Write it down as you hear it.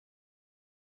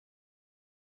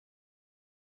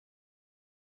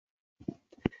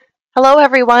Hello,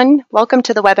 everyone. Welcome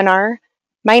to the webinar.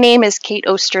 My name is Kate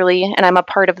Osterly, and I'm a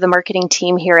part of the marketing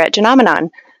team here at Genomenon.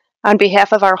 On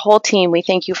behalf of our whole team, we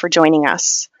thank you for joining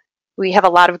us. We have a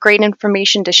lot of great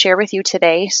information to share with you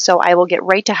today, so I will get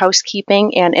right to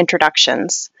housekeeping and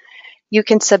introductions. You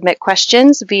can submit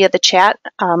questions via the chat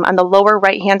on the lower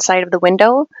right-hand side of the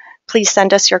window. Please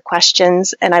send us your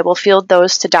questions, and I will field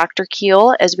those to Dr.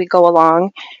 Kiel as we go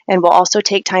along, and we'll also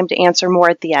take time to answer more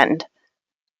at the end.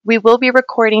 We will be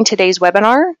recording today's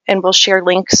webinar, and we'll share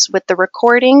links with the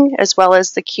recording as well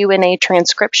as the Q&A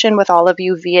transcription with all of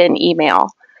you via an email.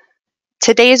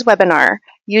 Today's webinar,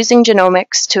 Using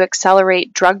Genomics to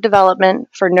Accelerate Drug Development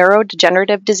for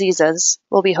Neurodegenerative Diseases,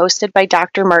 will be hosted by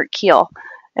Dr. Mark Kiel,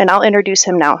 and I'll introduce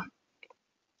him now.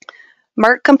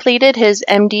 Mark completed his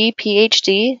MD,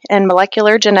 PhD, and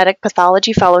Molecular Genetic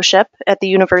Pathology Fellowship at the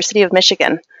University of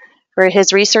Michigan, where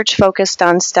his research focused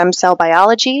on stem cell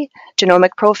biology,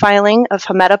 genomic profiling of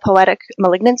hematopoietic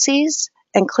malignancies,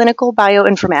 and clinical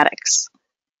bioinformatics.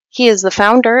 He is the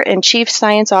founder and chief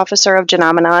science officer of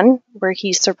Genomenon, where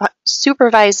he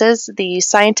supervises the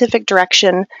scientific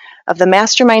direction of the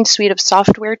Mastermind suite of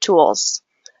software tools.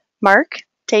 Mark,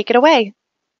 take it away.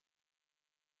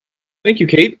 Thank you,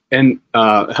 Kate, and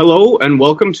hello and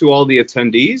welcome to all the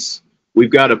attendees. We've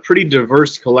got a pretty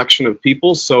diverse collection of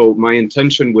people, so my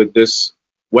intention with this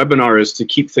webinar is to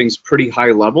keep things pretty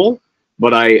high level,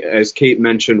 but I, as Kate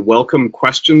mentioned, welcome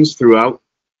questions throughout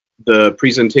the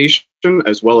presentation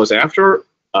as well as after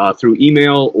through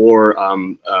email or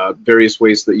various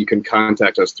ways that you can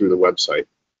contact us through the website.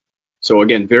 So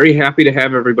again, very happy to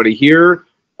have everybody here,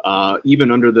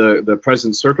 even under the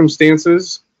present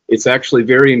circumstances. It's actually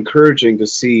very encouraging to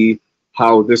see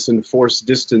how this enforced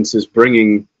distance is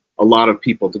bringing a lot of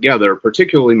people together,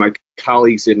 particularly my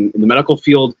colleagues in the medical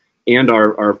field and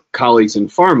our colleagues in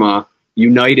pharma,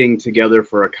 uniting together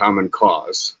for a common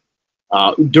cause.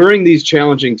 During these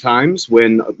challenging times,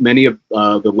 when many of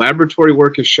the laboratory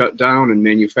work is shut down and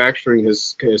manufacturing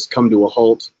has come to a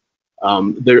halt,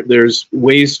 there's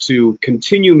ways to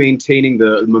continue maintaining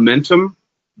the momentum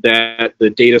that the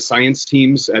data science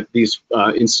teams at these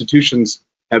institutions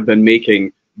have been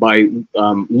making by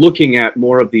looking at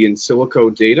more of the in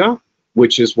silico data,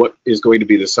 which is what is going to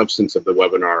be the substance of the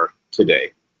webinar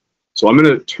today. So I'm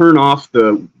going to turn off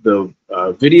the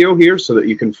video here so that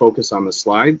you can focus on the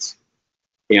slides,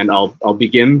 and I'll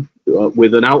begin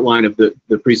with an outline of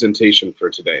the presentation for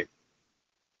today.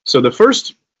 So the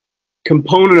first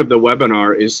component of the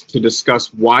webinar is to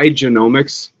discuss why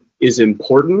genomics is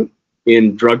important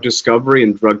in drug discovery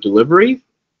and drug delivery.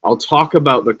 I'll talk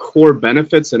about the core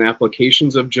benefits and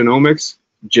applications of genomics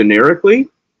generically.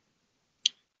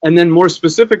 And then more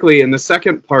specifically, in the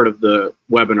second part of the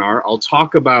webinar, I'll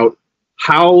talk about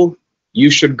how you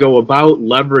should go about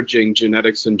leveraging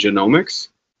genetics and genomics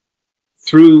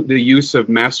through the use of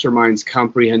Mastermind's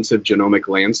Comprehensive Genomic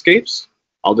Landscapes.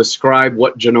 I'll describe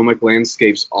what genomic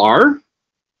landscapes are,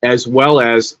 as well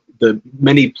as the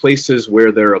many places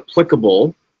where they're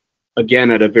applicable, again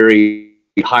at a very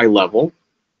high level.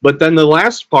 But then the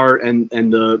last part and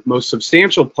the most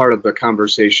substantial part of the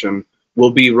conversation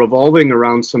will be revolving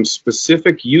around some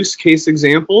specific use case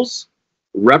examples,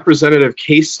 representative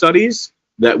case studies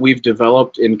that we've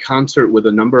developed in concert with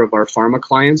a number of our pharma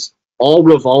clients, all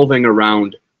revolving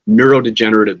around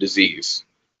neurodegenerative disease.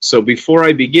 So before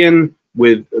I begin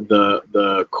with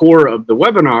the core of the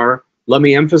webinar, let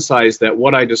me emphasize that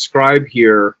what I describe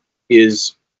here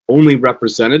is only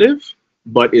representative,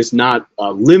 but is not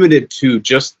limited to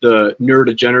just the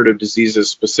neurodegenerative diseases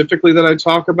specifically that I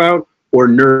talk about, or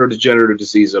neurodegenerative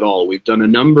disease at all. We've done a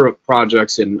number of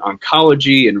projects in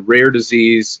oncology and rare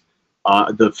disease.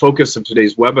 The focus of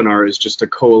today's webinar is just a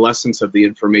coalescence of the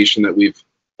information that we've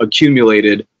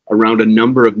accumulated around a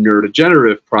number of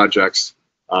neurodegenerative projects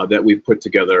that we've put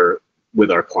together with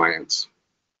our clients.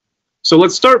 So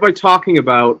let's start by talking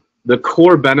about the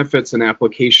core benefits and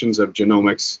applications of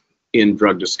genomics in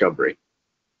drug discovery.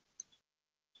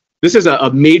 This is a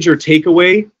major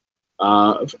takeaway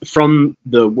from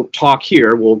the talk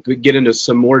here. We'll get into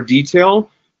some more detail.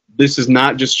 This is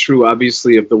not just true,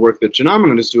 obviously, of the work that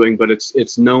Genomenon is doing, but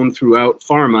it's known throughout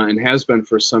pharma and has been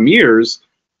for some years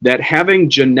that having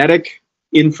genetic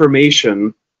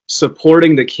information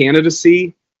supporting the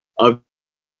candidacy of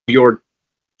your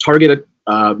targeted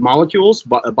molecules,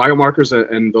 biomarkers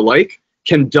and the like,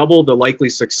 can double the likely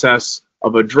success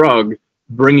of a drug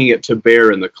bringing it to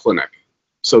bear in the clinic.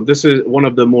 So this is one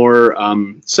of the more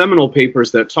seminal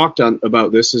papers that talked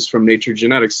about this is from Nature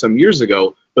Genetics some years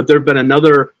ago, but there have been a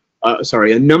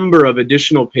number of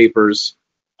additional papers,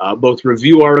 both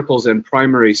review articles and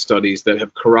primary studies that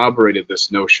have corroborated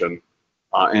this notion.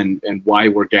 and why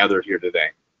we're gathered here today.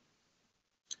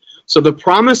 So the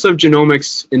promise of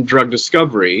genomics in drug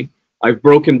discovery, I've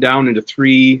broken down into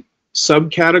 3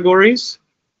 subcategories.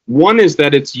 One is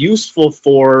that it's useful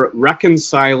for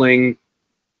reconciling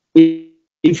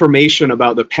information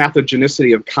about the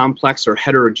pathogenicity of complex or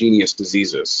heterogeneous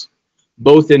diseases,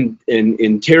 both in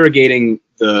interrogating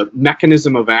the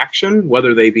mechanism of action,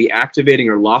 whether they be activating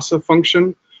or loss of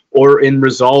function, or in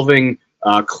resolving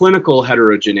clinical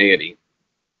heterogeneity.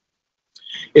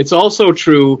 It's also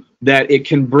true that it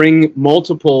can bring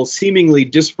multiple seemingly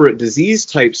disparate disease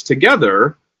types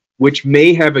together, which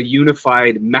may have a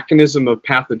unified mechanism of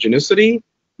pathogenicity,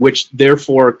 which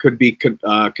therefore could be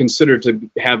considered to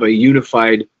have a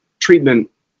unified treatment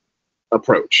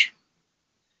approach.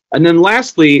 And then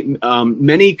lastly,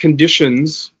 many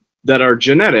conditions that are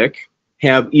genetic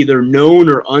have either known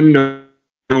or unknown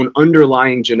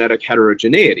underlying genetic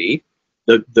heterogeneity,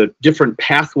 the different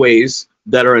pathways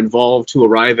that are involved to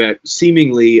arrive at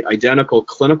seemingly identical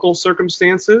clinical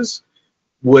circumstances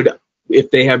would, if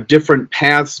they have different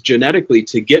paths genetically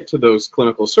to get to those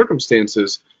clinical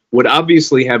circumstances, would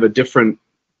obviously have a different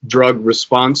drug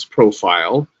response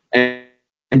profile, and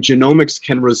genomics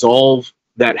can resolve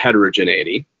that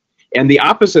heterogeneity. And the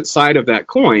opposite side of that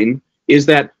coin is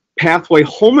that pathway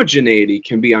homogeneity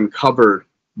can be uncovered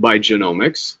by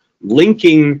genomics,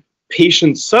 linking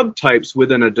patient subtypes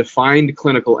within a defined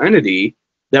clinical entity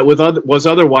that was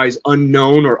otherwise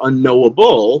unknown or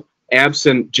unknowable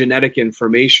absent genetic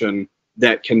information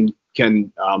that can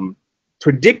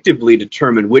predictably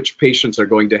determine which patients are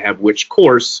going to have which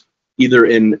course, either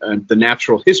in the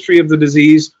natural history of the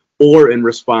disease or in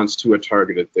response to a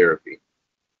targeted therapy.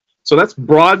 So that's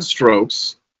broad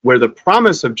strokes where the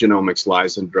promise of genomics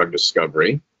lies in drug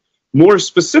discovery. More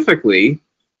specifically,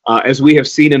 as we have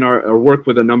seen in our work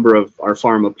with a number of our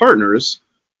pharma partners,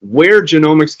 where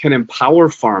genomics can empower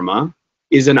pharma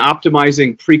is in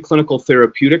optimizing preclinical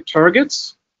therapeutic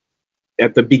targets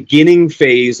at the beginning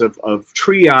phase of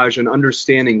triage and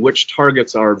understanding which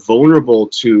targets are vulnerable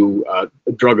to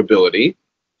druggability.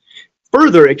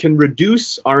 Further, it can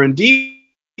reduce R&D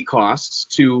costs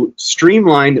to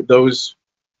streamline those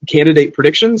candidate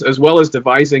predictions, as well as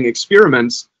devising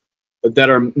experiments that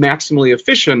are maximally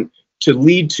efficient to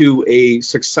lead to a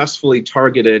successfully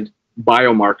targeted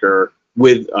biomarker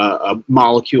with a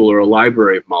molecule or a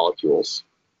library of molecules.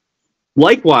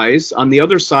 Likewise, on the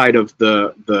other side of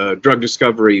the drug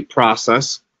discovery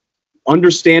process,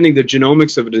 understanding the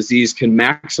genomics of a disease can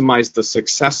maximize the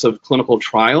success of clinical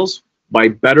trials by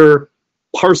better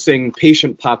parsing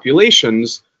patient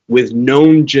populations with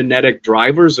known genetic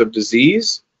drivers of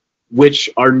disease, which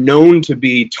are known to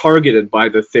be targeted by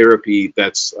the therapy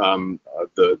that's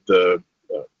the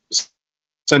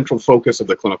central focus of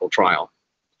the clinical trial.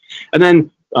 And then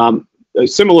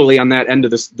similarly, on that end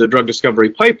of the drug discovery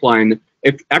pipeline,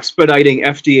 expediting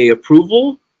FDA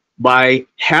approval by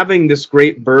having this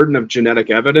great burden of genetic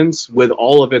evidence with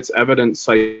all of its evidence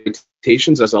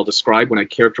citations, as I'll describe when I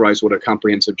characterize what a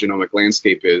comprehensive genomic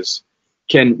landscape is,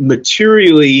 can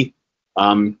materially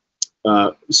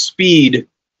speed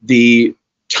the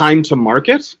time to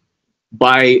market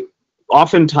by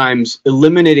oftentimes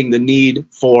eliminating the need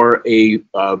for a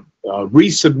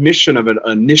resubmission of an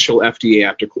initial FDA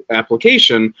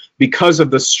application because of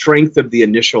the strength of the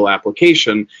initial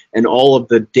application and all of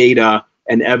the data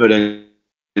and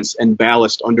evidence and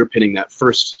ballast underpinning that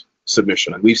first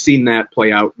submission. And we've seen that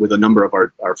play out with a number of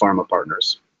our pharma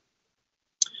partners.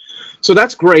 So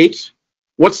that's great.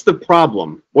 What's the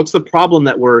problem? What's the problem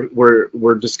that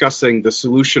we're discussing the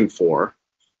solution for?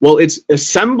 Well, it's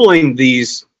assembling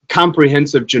these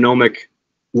comprehensive genomic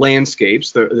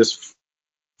landscapes, this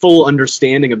full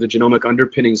understanding of the genomic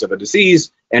underpinnings of a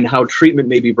disease and how treatment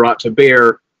may be brought to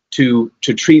bear to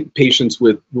treat patients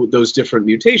with those different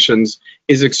mutations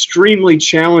is extremely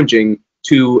challenging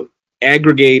to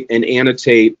aggregate and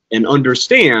annotate and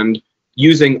understand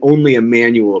using only a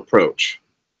manual approach.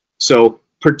 So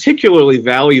particularly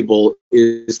valuable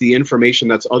is the information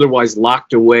that's otherwise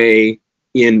locked away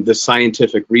in the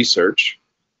scientific research.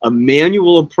 A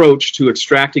manual approach to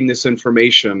extracting this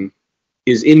information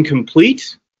is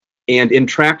incomplete and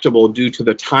intractable due to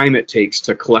the time it takes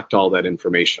to collect all that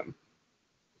information.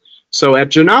 So at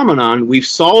Genomenon, we've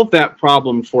solved that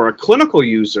problem for our clinical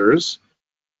users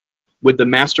with the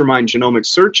Mastermind Genomic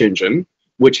Search Engine,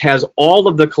 which has all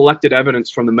of the collected evidence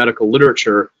from the medical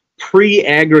literature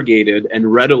pre-aggregated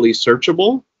and readily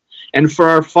searchable. And for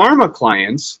our pharma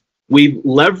clients, we've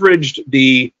leveraged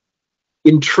the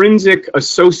intrinsic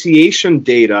association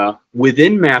data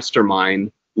within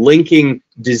Mastermind, linking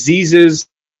diseases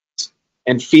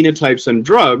and phenotypes and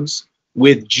drugs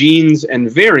with genes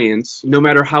and variants, no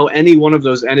matter how any one of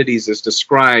those entities is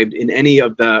described in any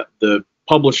of the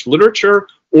published literature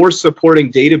or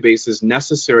supporting databases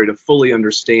necessary to fully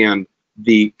understand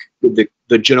the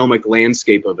genomic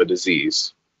landscape of a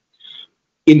disease.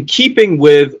 In keeping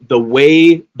with the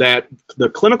way that the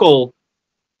clinical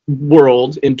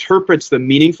world interprets the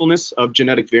meaningfulness of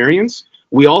genetic variants,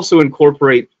 we also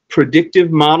incorporate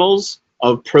predictive models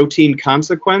of protein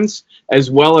consequence as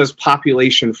well as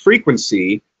population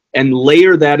frequency, and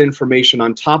layer that information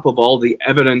on top of all the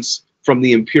evidence from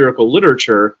the empirical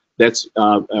literature that's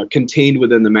contained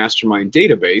within the Mastermind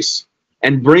database,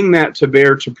 and bring that to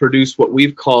bear to produce what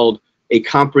we've called a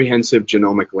comprehensive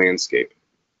genomic landscape.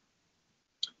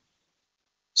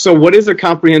 So what is a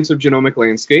comprehensive genomic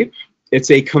landscape?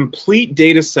 It's a complete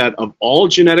data set of all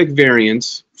genetic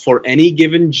variants for any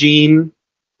given gene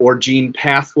or gene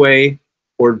pathway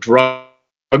or drug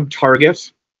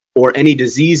target or any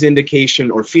disease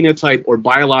indication or phenotype or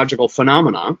biological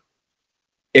phenomena,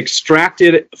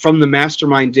 extracted from the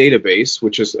Mastermind database,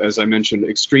 which is, as I mentioned,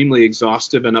 extremely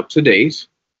exhaustive and up to date,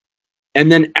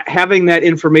 and then having that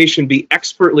information be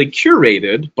expertly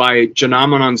curated by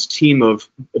Genomenon's team of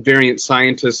variant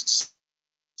scientists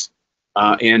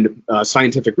and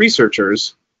scientific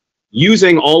researchers,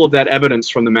 using all of that evidence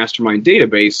from the Mastermind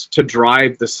database to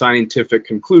drive the scientific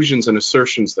conclusions and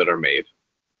assertions that are made.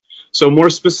 So more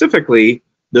specifically,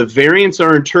 the variants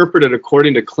are interpreted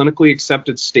according to clinically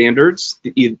accepted standards,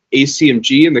 the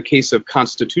ACMG in the case of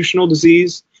constitutional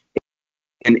disease,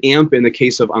 and AMP in the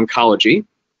case of oncology.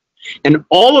 And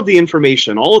all of the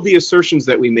information, all of the assertions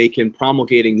that we make in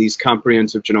promulgating these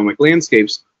comprehensive genomic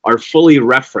landscapes are fully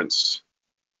referenced.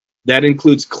 That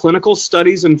includes clinical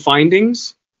studies and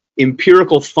findings,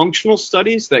 empirical functional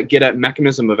studies that get at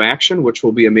mechanism of action, which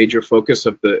will be a major focus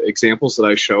of the examples that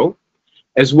I show,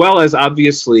 as well as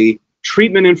obviously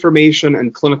treatment information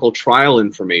and clinical trial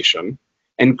information.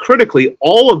 And critically,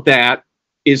 all of that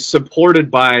is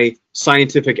supported by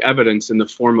scientific evidence in the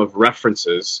form of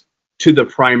references to the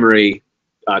primary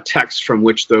text from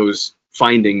which those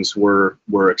findings were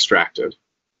extracted.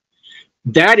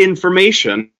 That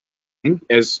information,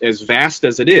 as vast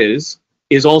as it is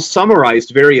all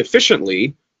summarized very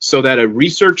efficiently so that a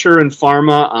researcher in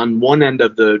pharma on one end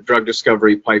of the drug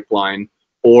discovery pipeline,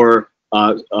 or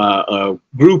a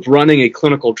group running a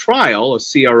clinical trial, a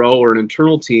CRO or an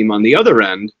internal team on the other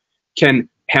end, can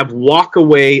have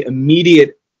walk-away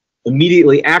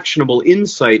immediately actionable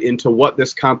insight into what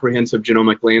this comprehensive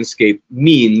genomic landscape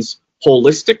means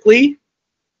holistically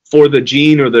for the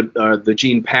gene or the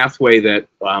gene pathway that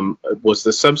was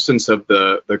the substance of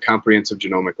the comprehensive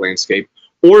genomic landscape,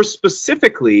 or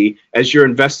specifically as you're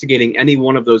investigating any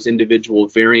one of those individual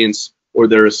variants or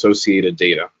their associated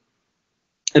data.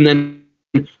 And then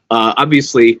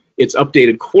obviously it's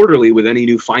updated quarterly with any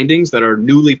new findings that are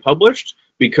newly published,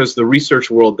 because the research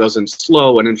world doesn't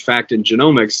slow, and in fact in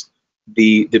genomics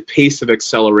the pace of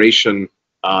acceleration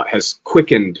has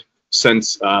quickened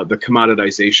since the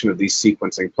commoditization of these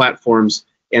sequencing platforms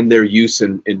and their use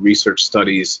in research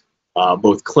studies,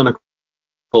 both clinical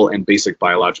and basic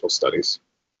biological studies.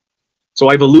 So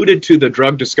I've alluded to the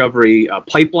drug discovery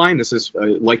pipeline. This is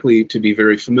likely to be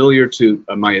very familiar to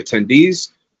my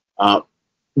attendees.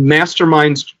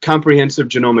 Mastermind's comprehensive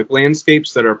genomic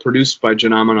landscapes that are produced by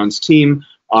Genomenon's team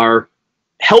are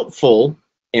helpful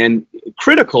and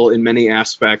critical in many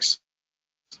aspects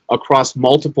across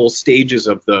multiple stages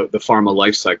of the pharma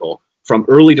life cycle, from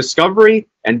early discovery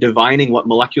and divining what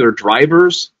molecular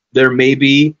drivers there may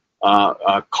be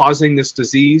causing this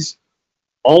disease,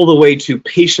 all the way to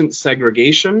patient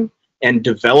segregation and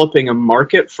developing a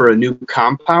market for a new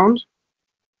compound,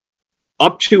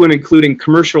 up to and including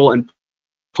commercial and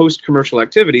post-commercial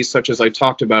activities, such as I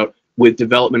talked about with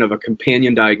development of a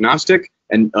companion diagnostic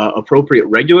and appropriate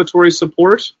regulatory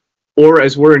support, or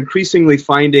as we're increasingly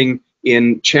finding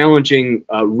in challenging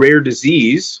rare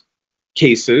disease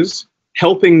cases,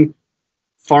 helping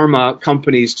pharma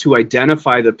companies to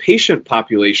identify the patient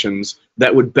populations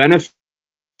that would benefit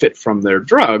from their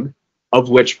drug, of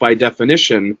which by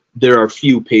definition there are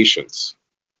few patients.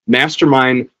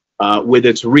 Mastermind, with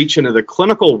its reach into the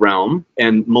clinical realm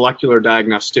and molecular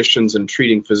diagnosticians and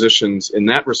treating physicians in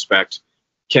that respect,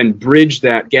 can bridge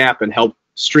that gap and help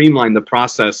streamline the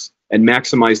process and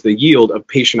maximize the yield of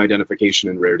patient identification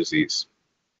in rare disease.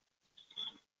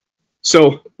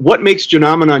 So what makes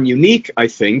Genomenon unique, I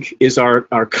think, is our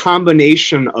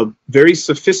combination of very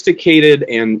sophisticated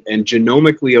and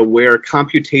genomically aware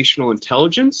computational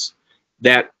intelligence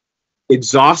that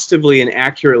exhaustively and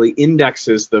accurately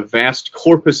indexes the vast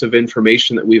corpus of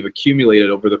information that we've accumulated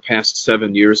over the past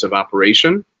 7 years of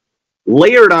operation.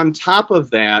 Layered on top of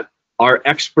that our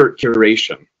expert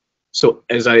curation. So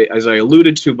as I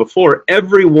alluded to before,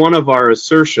 every one of our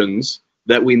assertions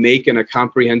that we make in a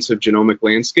comprehensive genomic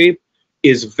landscape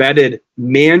is vetted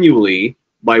manually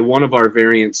by one of our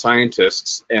variant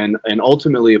scientists and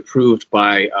ultimately approved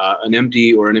by an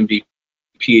MD or an MD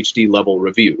PhD level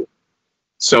review.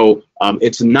 So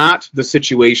it's not the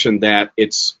situation that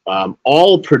it's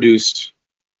all produced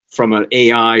from an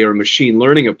AI or machine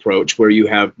learning approach where you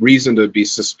have reason to be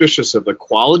suspicious of the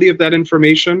quality of that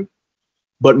information.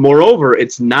 But moreover,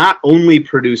 it's not only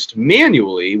produced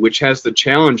manually, which has the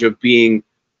challenge of being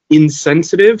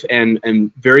insensitive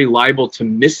and very liable to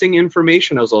missing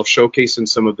information, as I'll showcase in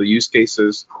some of the use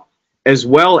cases, as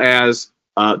well as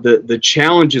the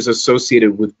challenges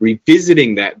associated with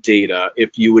revisiting that data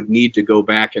if you would need to go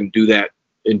back and do that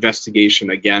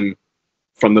investigation again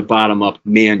from the bottom up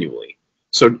manually.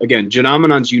 So again,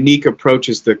 Genomenon's unique approach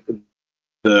is the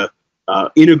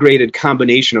integrated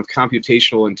combination of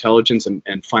computational intelligence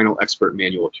and final expert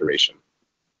manual curation.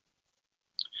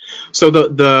 So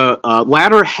the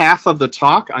latter half of the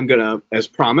talk, I'm gonna, as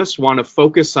promised, want to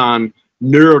focus on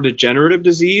neurodegenerative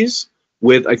disease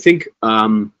with, I think,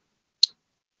 4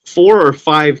 or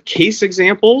 5 case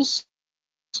examples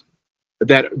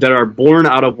that are born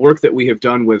out of work that we have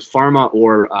done with pharma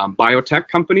or biotech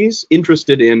companies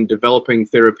interested in developing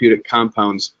therapeutic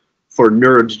compounds for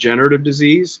neurodegenerative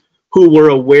disease, who were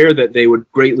aware that they would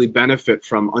greatly benefit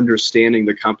from understanding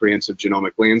the comprehensive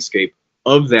genomic landscape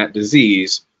of that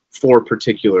disease for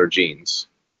particular genes.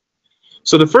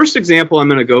 So the first example I'm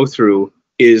going to go through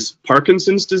is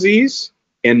Parkinson's disease,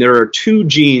 and there are 2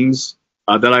 genes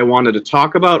that I wanted to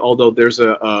talk about, although there's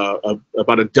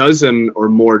about a dozen or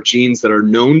more genes that are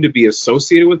known to be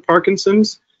associated with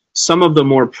Parkinson's. Some of the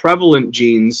more prevalent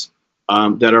genes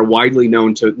that are widely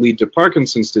known to lead to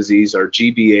Parkinson's disease are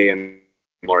GBA and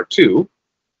LAR2.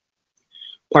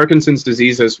 Parkinson's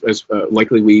disease, as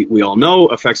likely we all know,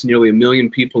 affects nearly 1 million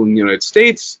people in the United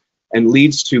States and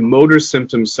leads to motor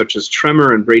symptoms such as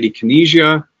tremor and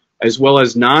bradykinesia, as well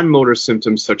as non-motor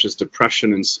symptoms such as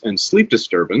depression and sleep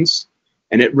disturbance.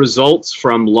 And it results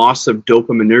from loss of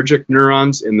dopaminergic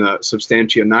neurons in the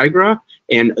substantia nigra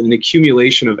and an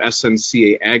accumulation of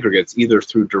SNCA aggregates, either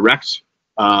through direct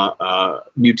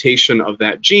mutation of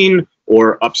that gene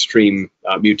or upstream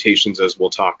mutations, as we'll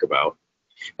talk about.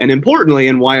 And importantly,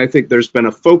 and why I think there's been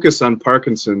a focus on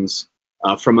Parkinson's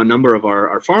from a number of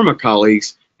our pharma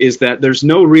colleagues, is that there's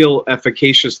no real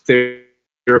efficacious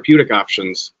therapeutic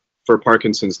options for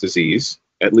Parkinson's disease,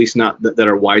 at least not that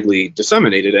are widely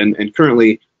disseminated, and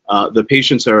currently the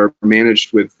patients are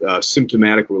managed with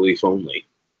symptomatic relief only.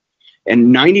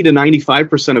 And 90 to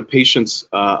 95% of patients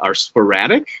are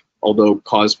sporadic, although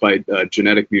caused by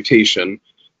genetic mutation,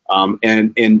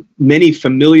 and many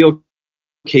familial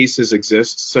cases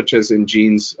exist, such as in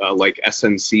genes like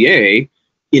SNCA.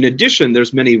 In addition,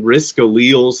 there's many risk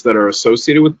alleles that are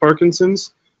associated with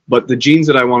Parkinson's, but the genes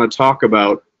that I want to talk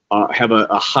about have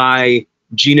a high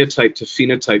genotype to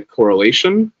phenotype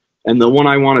correlation, and the one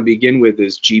I want to begin with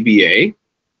is GBA,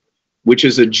 which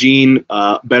is a gene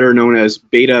better known as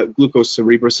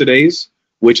beta-glucocerebrosidase,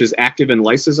 which is active in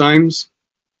lysosomes,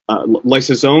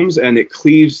 and it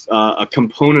cleaves a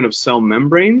component of cell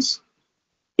membranes,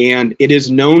 and it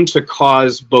is known to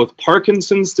cause both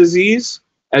Parkinson's disease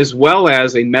as well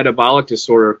as a metabolic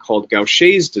disorder called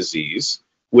Gaucher's disease,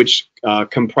 which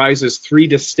comprises 3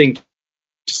 distinct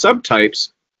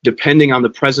subtypes depending on the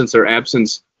presence or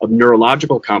absence of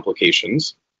neurological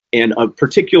complications. And a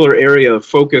particular area of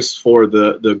focus for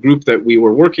the group that we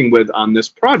were working with on this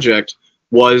project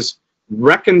was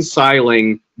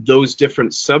reconciling those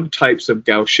different subtypes of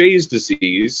Gaucher's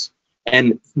disease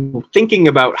and thinking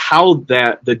about how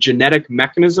the genetic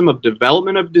mechanism of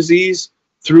development of disease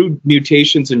through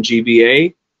mutations in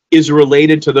GBA is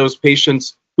related to those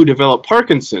patients who develop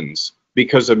Parkinson's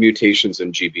because of mutations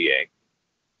in GBA.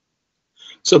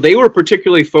 So they were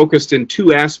particularly focused in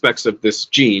 2 aspects of this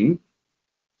gene.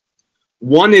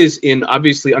 One is in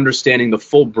obviously understanding the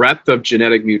full breadth of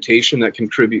genetic mutation that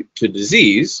contribute to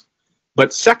disease,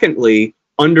 but secondly,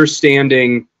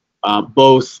 understanding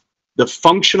both the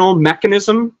functional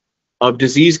mechanism of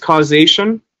disease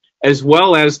causation as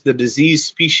well as the disease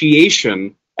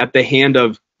speciation at the hand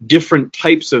of different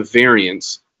types of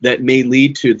variants that may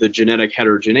lead to the genetic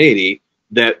heterogeneity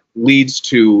that leads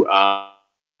to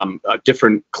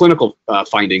different clinical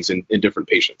findings in different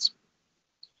patients.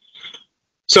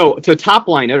 So to top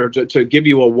line it, or to give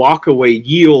you a walk-away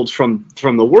yield from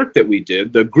the work that we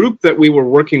did, the group that we were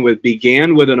working with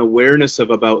began with an awareness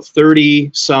of about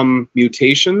 30-some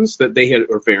mutations that they had,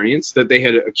 or variants, that they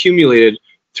had accumulated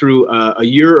through a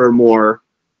year or more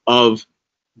of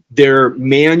their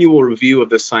manual review of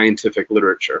the scientific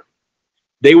literature.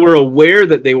 They were aware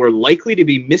that they were likely to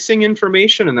be missing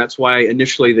information, and that's why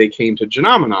initially they came to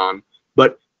Genomenon.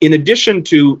 But in addition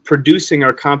to producing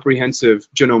our comprehensive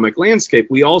genomic landscape,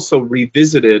 we also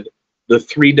revisited the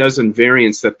 36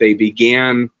 variants that they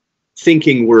began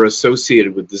thinking were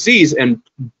associated with disease and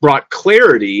brought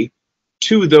clarity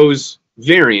to those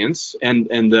variants and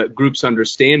the group's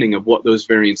understanding of what those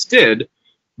variants did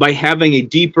by having a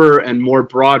deeper and more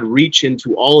broad reach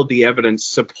into all of the evidence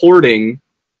supporting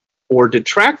or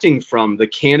detracting from the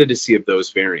candidacy of those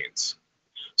variants.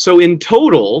 So in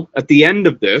total, at the end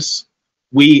of this,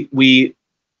 we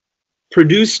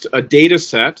produced a data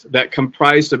set that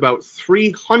comprised about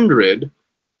 300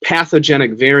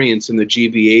 pathogenic variants in the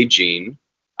GBA gene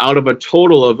out of a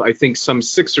total of, I think, some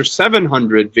 600 or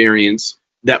 700 variants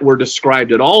that were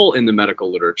described at all in the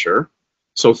medical literature.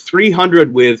 So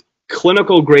 300 with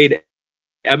clinical grade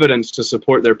evidence to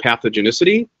support their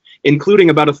pathogenicity, including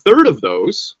about a third of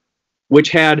those which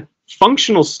had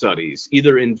functional studies,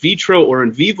 either in vitro or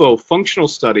in vivo functional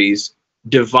studies,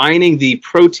 divining the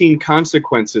protein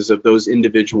consequences of those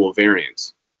individual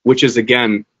variants, which is,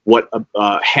 again, what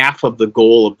half of the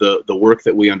goal of the work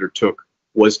that we undertook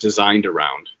was designed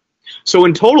around. So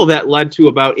in total, that led to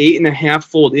about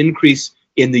 8.5-fold increase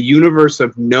in the universe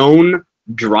of known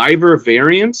driver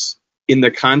variants in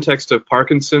the context of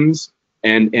Parkinson's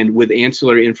and with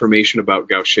ancillary information about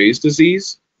Gaucher's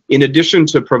disease, in addition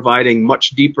to providing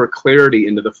much deeper clarity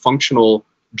into the functional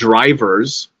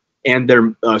drivers and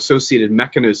their associated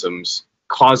mechanisms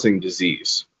causing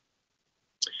disease.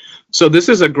 So this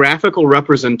is a graphical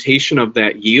representation of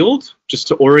that yield. Just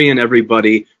to orient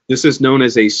everybody, this is known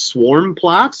as a swarm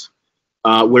plot,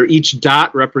 where each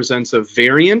dot represents a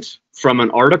variant from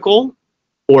an article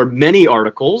or many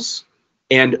articles,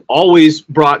 and always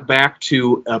brought back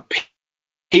to a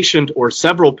patient or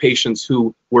several patients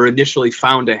who were initially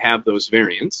found to have those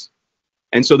variants.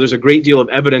 And so there's a great deal of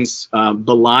evidence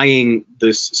belying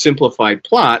this simplified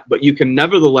plot, but you can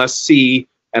nevertheless see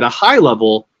at a high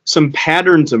level some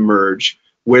patterns emerge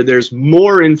where there's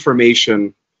more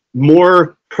information,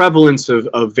 more prevalence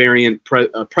of variant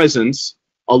presence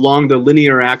along the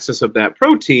linear axis of that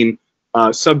protein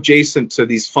subjacent to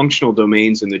these functional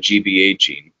domains in the GBA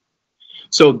gene.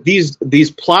 So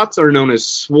these plots are known as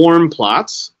swarm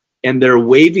plots, and their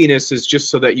waviness is just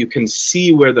so that you can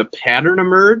see where the pattern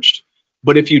emerged.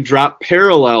 But if you drop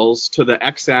parallels to the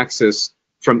x-axis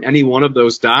from any one of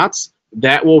those dots,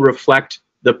 that will reflect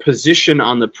the position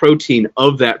on the protein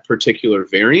of that particular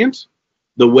variant.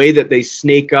 The way that they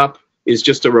snake up is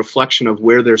just a reflection of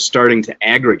where they're starting to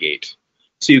aggregate.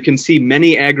 So you can see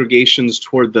many aggregations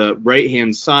toward the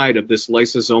right-hand side of this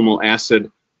lysosomal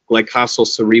acid glycosyl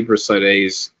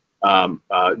cerebrosidase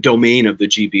domain of the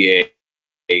GBA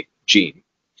gene.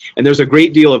 And there's a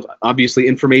great deal of, obviously,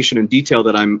 information and detail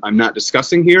that I'm not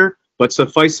discussing here, but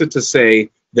suffice it to say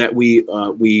that we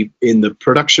in the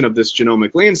production of this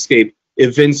genomic landscape,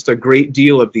 evinced a great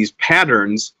deal of these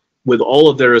patterns with all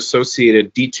of their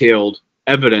associated detailed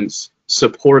evidence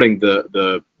supporting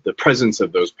the presence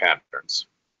of those patterns.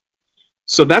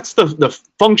 So that's the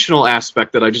functional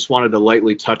aspect that I just wanted to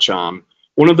lightly touch on.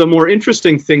 One of the more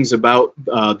interesting things about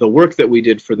the work that we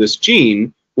did for this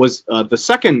gene was the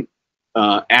second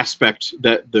aspect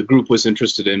that the group was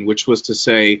interested in, which was to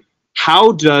say,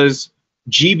 how does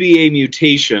GBA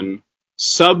mutation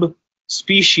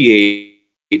subspeciate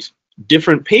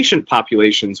different patient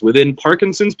populations within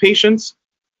Parkinson's patients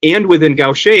and within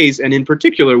Gaucher's, and in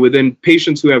particular within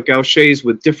patients who have Gaucher's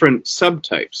with different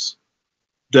subtypes.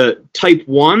 The type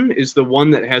 1 is the one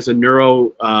that has a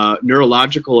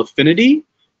neurological affinity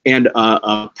and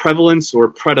a prevalence or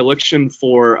predilection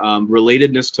for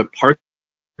relatedness to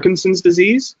Parkinson's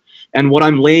disease. And what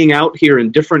I'm laying out here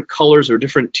in different colors or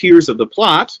different tiers of the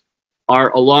plot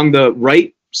are along the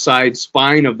right side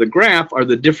spine of the graph are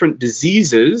the different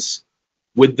diseases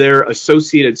with their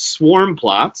associated swarm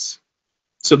plots,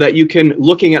 so that you can,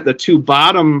 looking at the two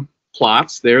bottom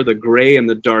plots there, the gray and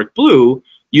the dark blue,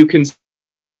 you can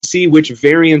see which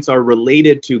variants are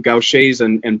related to Gaucher's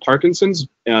and Parkinson's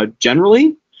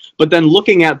generally. But then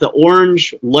looking at the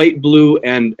orange, light blue,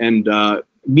 and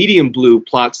medium blue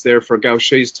plots there for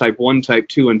Gaucher's type 1, type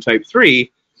 2, and type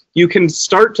 3, you can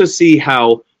start to see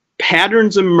how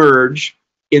patterns emerge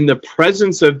in the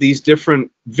presence of these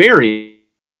different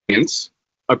variants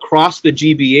across the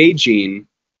GBA gene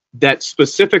that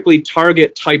specifically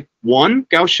target type 1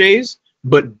 Gaucher's,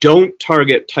 but don't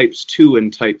target types 2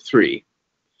 and type 3.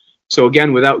 So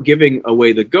again, without giving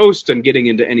away the ghost and getting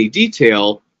into any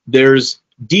detail, there's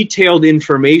detailed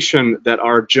information that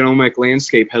our genomic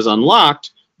landscape has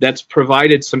unlocked that's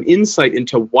provided some insight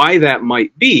into why that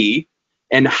might be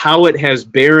and how it has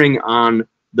bearing on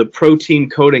the protein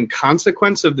coding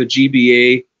consequence of the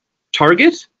GBA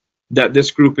target that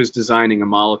this group is designing a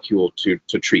molecule to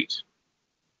treat.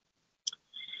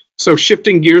 So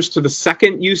shifting gears to the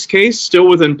second use case, still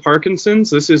within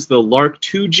Parkinson's, this is the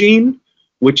LRRK2 gene,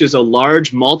 which is a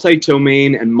large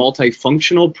multi-domain and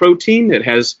multifunctional protein. It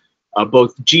has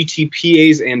both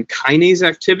GTPase and kinase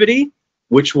activity,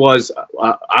 which was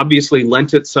obviously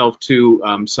lent itself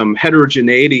to some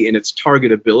heterogeneity in its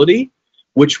targetability,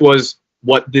 which was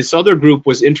what this other group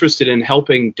was interested in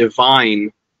helping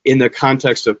divine in the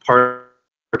context of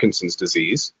Parkinson's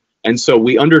disease. And so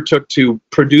we undertook to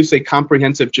produce a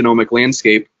comprehensive genomic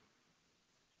landscape,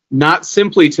 not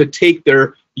simply to take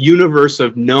their universe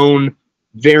of known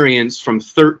variants from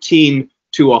 13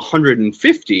 to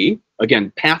 150,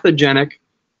 again, pathogenic,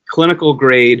 clinical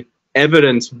grade,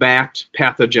 evidence-backed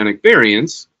pathogenic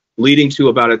variants, leading to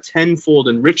about a 10-fold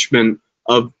enrichment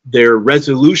of their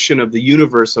resolution of the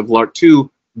universe of LRRK2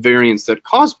 variants that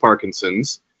cause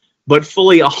Parkinson's, but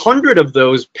fully 100 of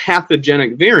those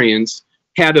pathogenic variants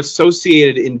had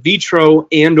associated in vitro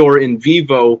and or in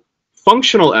vivo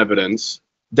functional evidence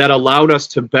that allowed us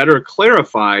to better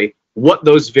clarify what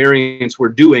those variants were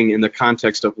doing in the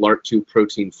context of LRRK2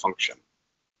 protein function.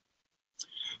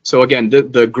 So again,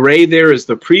 the gray there is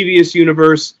the previous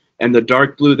universe, and the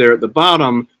dark blue there at the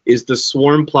bottom is the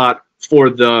swarm plot for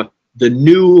the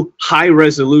new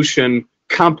high-resolution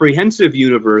comprehensive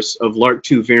universe of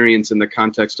LRRK2 variants in the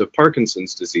context of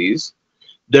Parkinson's disease.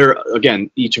 There, again,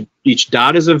 each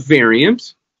dot is a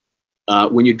variant.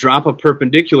 When you drop a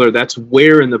perpendicular, that's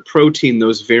where in the protein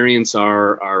those variants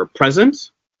are present.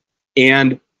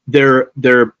 And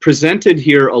they're presented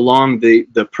here along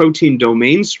the protein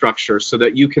domain structure so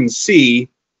that you can see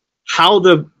how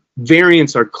the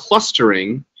variants are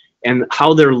clustering and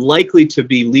how they're likely to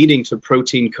be leading to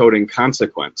protein coding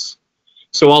consequence.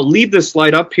 So I'll leave this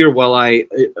slide up here while I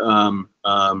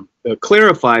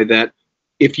clarify that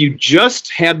if you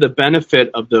just had the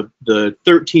benefit of the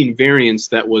 13 variants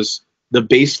that was the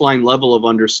baseline level of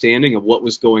understanding of what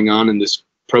was going on in this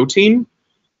protein,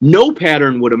 no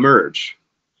pattern would emerge.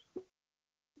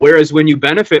 Whereas when you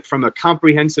benefit from a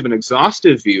comprehensive and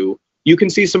exhaustive view, you can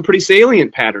see some pretty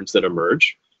salient patterns that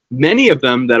emerge, many of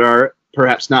them that are,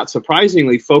 perhaps not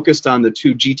surprisingly, focused on the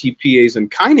two GTPase and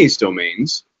kinase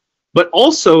domains, but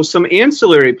also some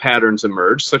ancillary patterns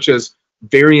emerge, such as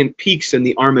variant peaks in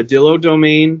the armadillo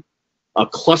domain, a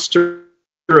cluster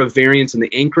of variants in the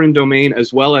ankyrin domain,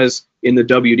 as well as in the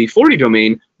WD40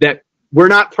 domain that were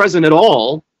not present at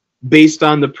all based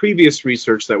on the previous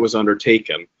research that was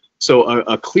undertaken. So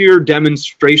a clear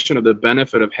demonstration of the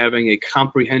benefit of having a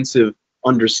comprehensive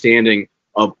understanding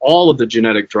of all of the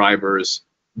genetic drivers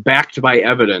backed by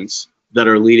evidence that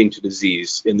are leading to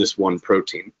disease in this one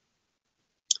protein.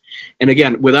 And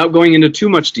again, without going into too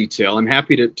much detail, I'm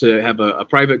happy to have a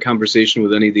private conversation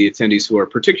with any of the attendees who are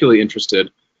particularly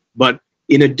interested. But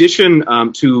in addition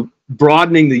to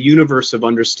broadening the universe of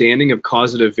understanding of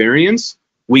causative variants,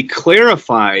 we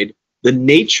clarified the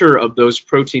nature of those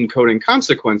protein coding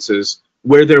consequences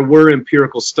where there were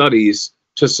empirical studies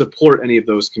to support any of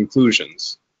those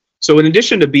conclusions. So in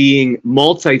addition to being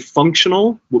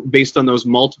multifunctional based on those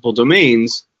multiple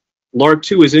domains,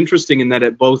 LRRK2 is interesting in that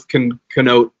it both can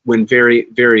connote when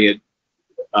mutated,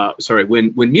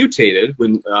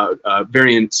 when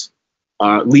variants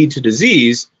lead to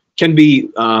disease, can be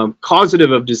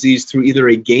causative of disease through either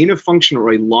a gain of function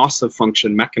or a loss of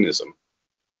function mechanism.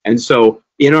 And so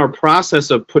in our process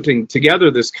of putting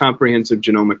together this comprehensive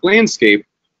genomic landscape,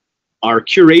 our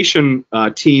curation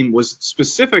team was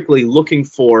specifically looking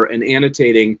for and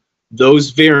annotating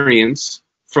those variants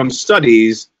from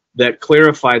studies that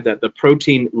clarified that the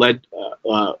protein led,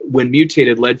 when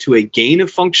mutated, led to a gain of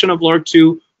function of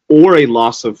LRRK2 or a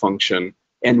loss of function,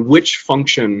 and which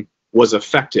function was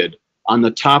affected. On the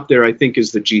top there, I think,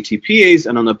 is the GTPase,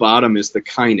 and on the bottom is the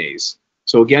kinase.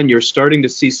 So again, you're starting to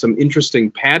see some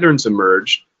interesting patterns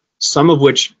emerge, some of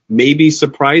which may be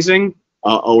surprising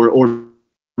or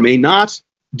may not,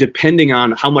 depending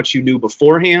on how much you knew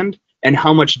beforehand and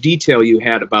how much detail you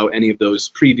had about any of those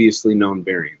previously known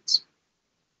variants.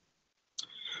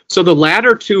 So the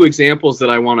latter two examples that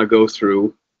I want to go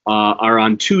through are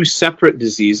on two separate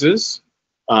diseases.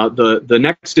 The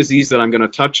next disease that I'm going to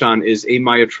touch on is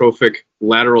amyotrophic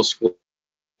lateral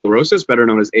sclerosis, better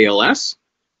known as ALS.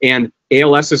 And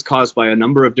ALS is caused by a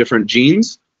number of different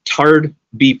genes.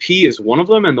 TARD-BP is one of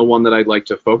them, and the one that I'd like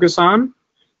to focus on.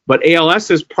 But ALS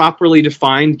is properly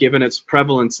defined, given its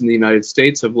prevalence in the United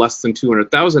States of less than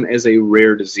 200,000, as a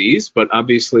rare disease, but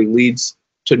obviously leads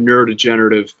to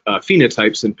neurodegenerative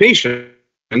phenotypes in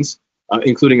patients,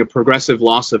 including a progressive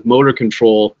loss of motor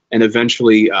control and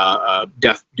eventually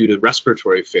death due to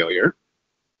respiratory failure.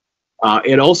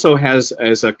 It also has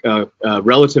as a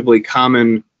relatively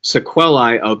common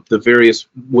sequelae of the various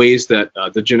ways that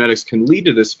the genetics can lead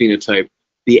to this phenotype,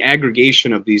 the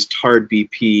aggregation of these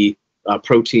TARD-BP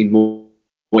protein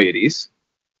moieties.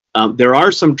 There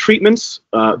are some treatments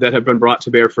that have been brought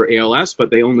to bear for ALS, but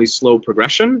they only slow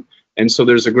progression. And so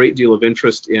there's a great deal of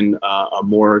interest in a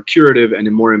more curative and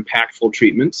in more impactful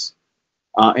treatments.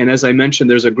 And as I mentioned,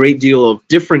 there's a great deal of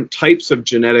different types of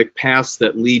genetic paths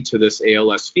that lead to this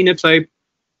ALS phenotype.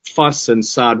 FUS and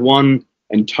SOD1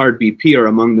 and TARD-BP are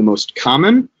among the most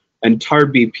common. And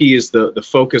TARD-BP is the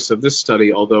focus of this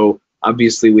study, although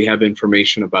obviously we have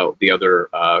information about the other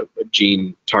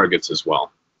gene targets as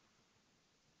well.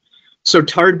 So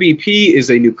TARD-BP is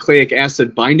a nucleic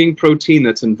acid binding protein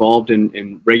that's involved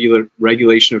in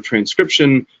regulation of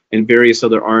transcription and various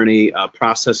other RNA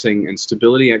processing and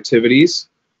stability activities.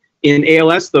 In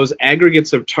ALS, those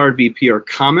aggregates of TARD-BP are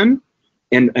common,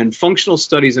 and functional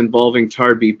studies involving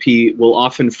TARD-BP will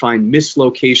often find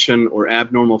mislocation or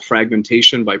abnormal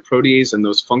fragmentation by protease in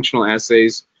those functional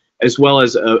assays, as well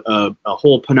as a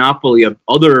whole panoply of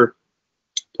other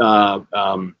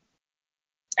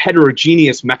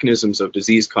heterogeneous mechanisms of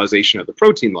disease causation at the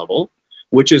protein level,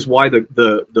 which is why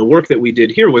the work that we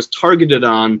did here was targeted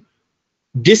on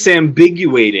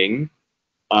disambiguating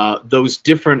those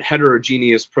different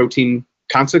heterogeneous protein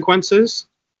consequences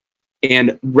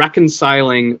and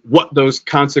reconciling what those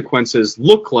consequences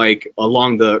look like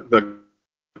along the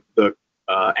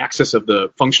axis of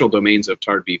the functional domains of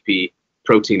TARD-BP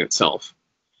protein itself.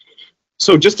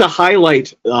 So just to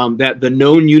highlight that the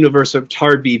known universe of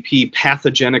TARD-BP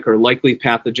pathogenic or likely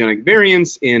pathogenic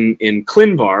variants in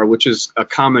ClinVar, which is a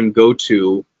common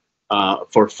go-to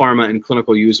for pharma and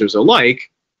clinical users alike,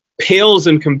 pales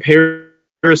in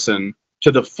comparison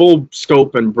to the full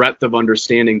scope and breadth of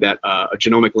understanding that a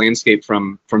genomic landscape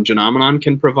from Genomenon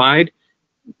can provide,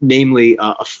 namely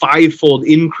a five-fold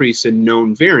increase in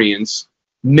known variants,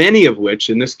 many of which,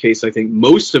 in this case, I think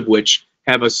most of which,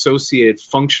 have associated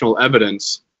functional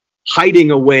evidence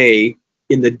hiding away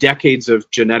in the decades of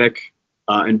genetic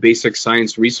and basic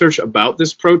science research about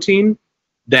this protein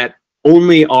that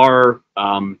only our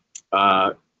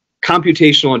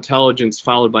computational intelligence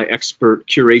followed by expert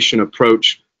curation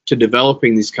approach to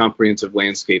developing these comprehensive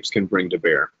landscapes can bring to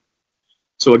bear.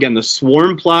 So again, the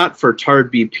swarm plot for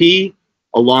TARD-BP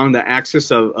along the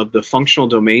axis of the functional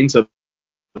domains of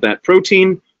that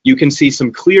protein, you can see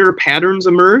some clear patterns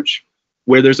emerge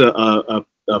where there's a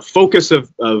focus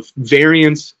of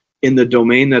variance in the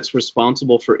domain that's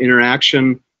responsible for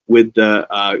interaction with the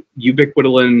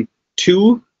ubiquitin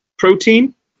 2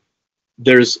 protein.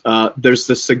 There's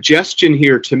the suggestion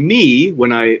here to me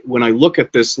when I look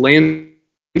at this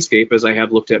landscape, as I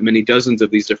have looked at many dozens of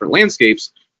these different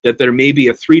landscapes, that there may be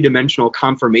a three-dimensional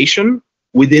conformation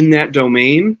within that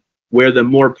domain where the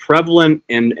more prevalent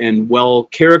and well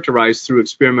characterized through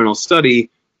experimental study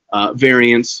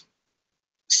variants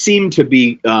seem to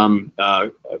be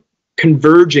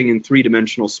converging in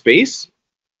three-dimensional space.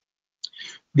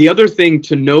 The other thing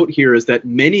to note here is that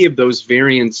many of those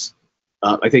variants,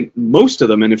 I think most of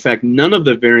them, and in fact none of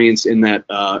the variants in that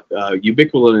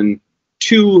ubiquitin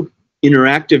 2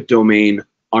 interactive domain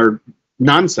are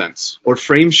nonsense or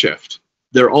frame shift.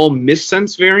 They're all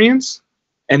missense variants,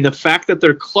 and the fact that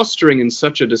they're clustering in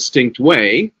such a distinct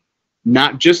way,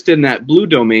 not just in that blue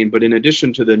domain, but in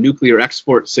addition to the nuclear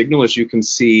export signal, as you can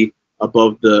see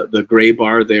above the gray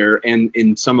bar there, and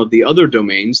in some of the other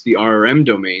domains, the RRM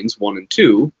domains 1 and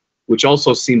 2, which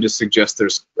also seem to suggest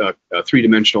there's a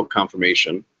three-dimensional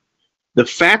conformation. The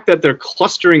fact that they're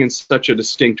clustering in such a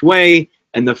distinct way,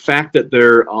 and the fact that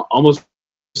they're almost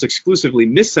exclusively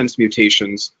missense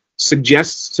mutations,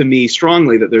 suggests to me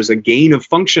strongly that there's a gain of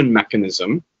function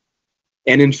mechanism.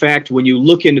 And in fact, when you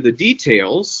look into the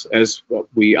details, as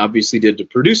we obviously did to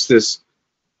produce this,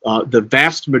 the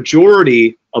vast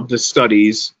majority of the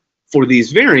studies for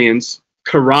these variants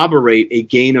corroborate a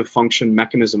gain of function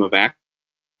mechanism of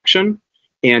action.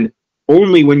 And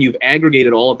only when you've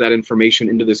aggregated all of that information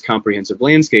into this comprehensive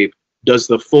landscape does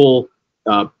the full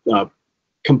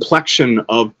complexion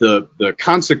of the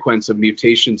consequence of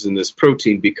mutations in this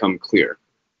protein become clear.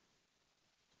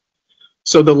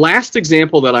 So the last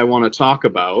example that I want to talk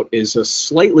about is a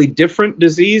slightly different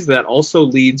disease that also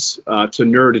leads to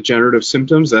neurodegenerative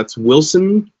symptoms. That's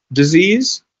Wilson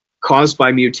disease, caused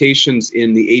by mutations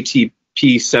in the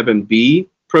ATP7B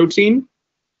protein.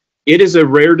 It is a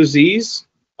rare disease.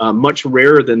 much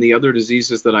rarer than the other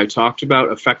diseases that I talked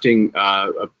about, affecting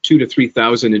 2,000 to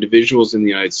 3,000 individuals in the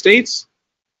United States.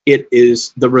 It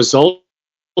is the result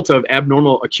of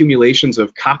abnormal accumulations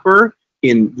of copper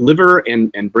in liver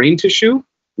and brain tissue,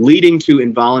 leading to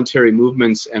involuntary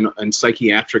movements and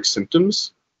psychiatric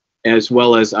symptoms, as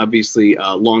well as obviously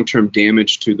long-term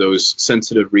damage to those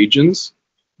sensitive regions.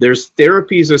 There's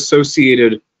therapies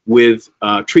associated with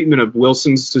treatment of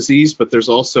Wilson's disease, but there's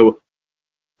also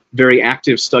very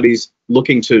active studies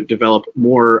looking to develop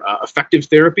more effective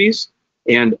therapies.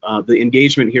 And the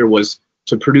engagement here was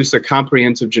to produce a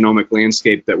comprehensive genomic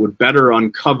landscape that would better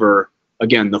uncover,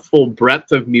 again, the full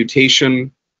breadth of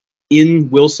mutation in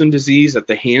Wilson disease at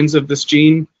the hands of this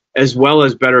gene, as well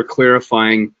as better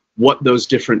clarifying what those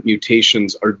different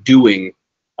mutations are doing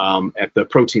at the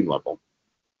protein level.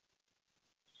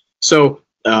 So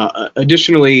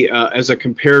additionally, as a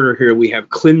comparator here, we have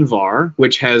ClinVar,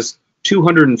 which has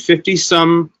 250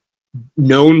 some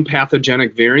known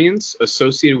pathogenic variants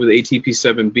associated with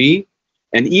ATP7B.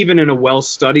 And even in a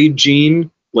well-studied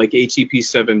gene like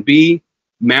ATP7B,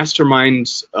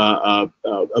 Mastermind's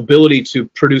ability to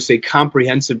produce a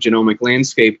comprehensive genomic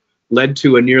landscape led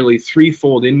to a nearly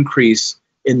threefold increase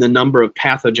in the number of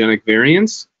pathogenic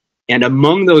variants. And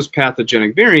among those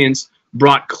pathogenic variants,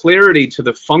 brought clarity to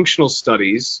the functional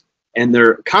studies and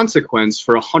their consequence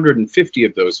for 150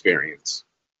 of those variants.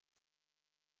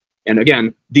 And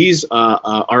again, these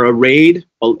are arrayed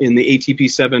in the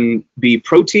ATP7B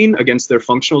protein against their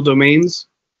functional domains.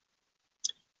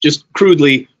 Just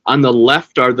crudely, on the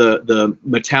left are the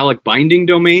metallic binding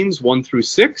domains, 1 through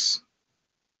 6.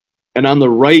 And on the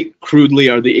right, crudely,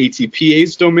 are the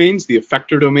ATPase domains, the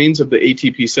effector domains of the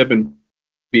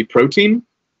ATP7B protein.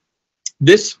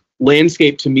 This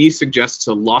landscape, to me, suggests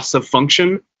a loss of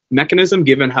function mechanism,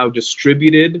 given how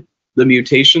distributed the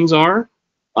mutations are.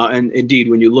 And indeed,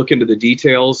 when you look into the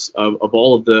details of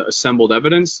all of the assembled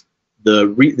evidence,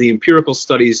 the empirical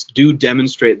studies do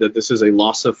demonstrate that this is a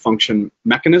loss of function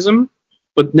mechanism.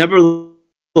 But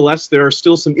nevertheless, there are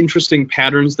still some interesting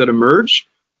patterns that emerge.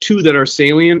 Two that are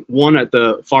salient. One at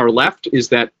the far left is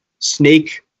that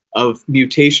snake of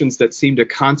mutations that seem to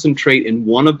concentrate in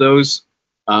one of those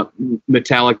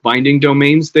metallic binding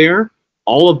domains there,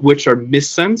 all of which are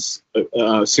missense,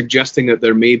 suggesting that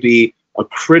there may be a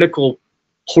critical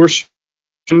portion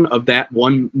of that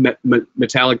one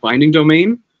metallic binding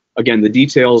domain. Again, the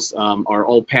details are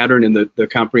all patterned in the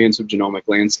comprehensive genomic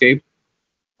landscape.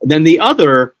 And then the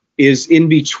other is in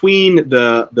between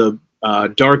the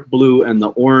dark blue and the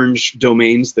orange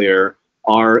domains there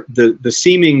are the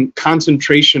seeming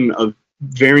concentration of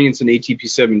variants in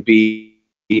ATP7B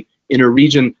in a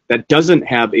region that doesn't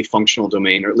have a functional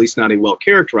domain, or at least not a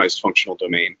well-characterized functional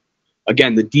domain.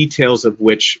 Again, the details of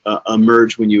which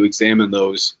emerge when you examine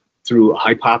those through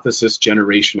hypothesis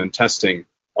generation and testing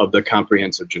of the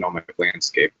comprehensive genomic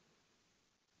landscape.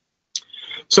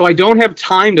 So I don't have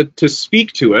time to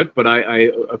speak to it, but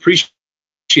I appreciate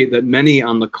that many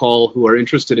on the call who are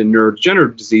interested in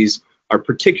neurodegenerative disease are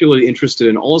particularly interested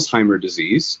in Alzheimer's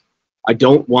disease. I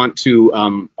don't want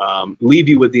to leave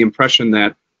you with the impression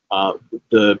that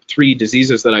the three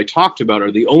diseases that I talked about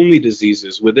are the only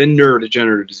diseases within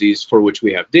neurodegenerative disease for which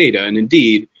we have data. And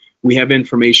indeed, we have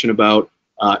information about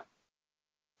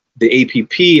the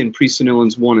APP and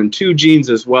presenilins 1 and 2 genes,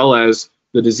 as well as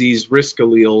the disease risk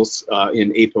alleles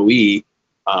in ApoE,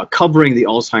 covering the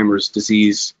Alzheimer's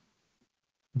disease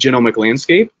genomic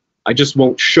landscape. I just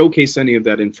won't showcase any of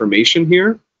that information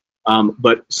here,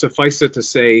 but suffice it to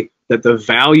say that the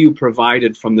value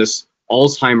provided from this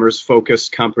Alzheimer's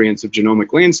focused comprehensive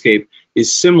genomic landscape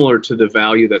is similar to the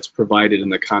value that's provided in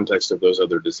the context of those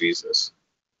other diseases.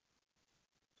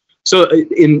 So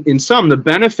in sum, the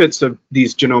benefits of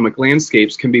these genomic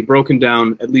landscapes can be broken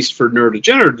down, at least for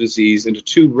neurodegenerative disease, into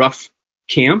two rough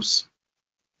camps: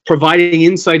 providing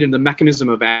insight into the mechanism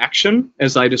of action,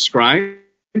 as I described,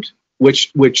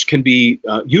 which can be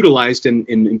utilized in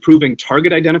improving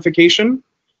target identification.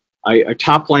 I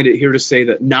top-lined it here to say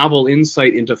that novel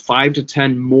insight into 5 to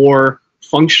 10 more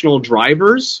functional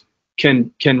drivers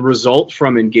can result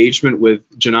from engagement with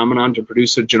Genomenon to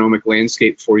produce a genomic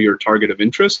landscape for your target of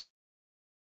interest.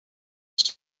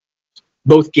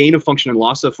 Both gain of function and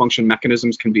loss of function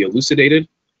mechanisms can be elucidated,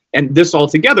 and this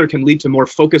altogether can lead to more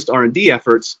focused R&D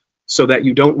efforts so that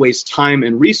you don't waste time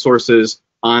and resources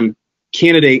on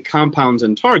candidate compounds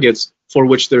and targets for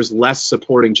which there's less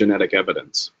supporting genetic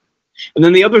evidence. And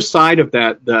then the other side of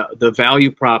that, the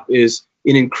value prop, is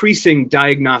in increasing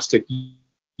diagnostic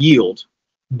yield,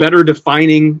 better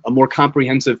defining a more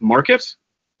comprehensive market,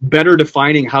 better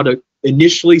defining how to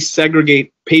initially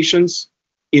segregate patients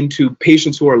into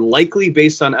patients who are likely,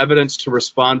 based on evidence, to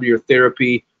respond to your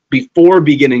therapy before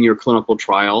beginning your clinical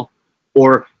trial,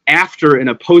 or after in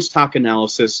a post hoc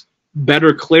analysis,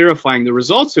 better clarifying the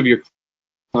results of your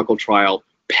clinical trial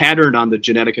patterned on the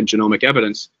genetic and genomic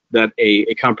evidence that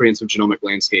a comprehensive genomic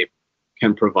landscape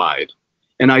can provide.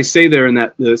 And I say there in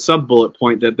that the sub-bullet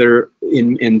point that there,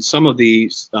 in some of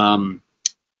the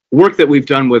work that we've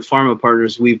done with pharma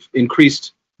partners, we've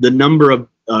increased the number of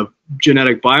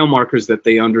genetic biomarkers that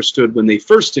they understood when they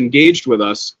first engaged with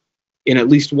us in at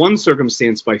least one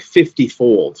circumstance by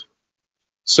 50-fold.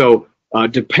 So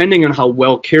depending on how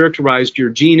well characterized your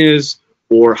gene is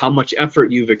or how much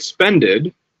effort you've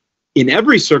expended, in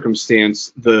every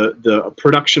circumstance, the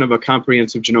production of a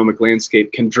comprehensive genomic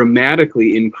landscape can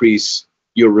dramatically increase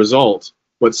your result,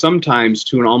 but sometimes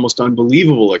to an almost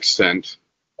unbelievable extent,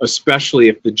 especially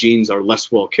if the genes are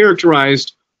less well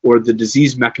characterized or the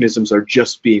disease mechanisms are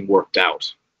just being worked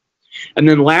out. And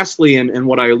then lastly, and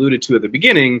what I alluded to at the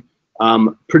beginning,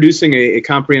 producing a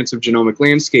comprehensive genomic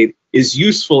landscape is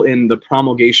useful in the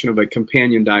promulgation of a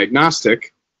companion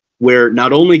diagnostic, where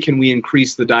not only can we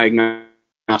increase the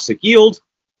diagnostic yield,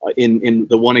 in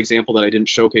the one example that I didn't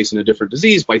showcase in a different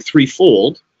disease, by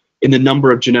 3-fold in the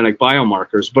number of genetic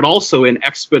biomarkers, but also in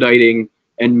expediting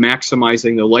and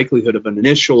maximizing the likelihood of an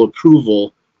initial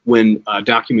approval when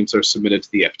documents are submitted to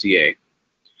the FDA.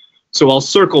 So I'll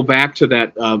circle back to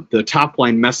that, the top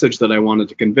line message that I wanted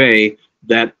to convey,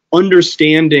 that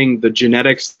understanding the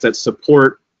genetics that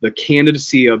support the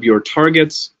candidacy of your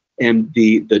targets and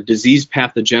the disease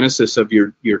pathogenesis of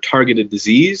your targeted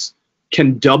disease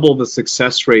can double the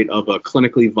success rate of a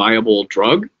clinically viable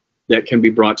drug that can be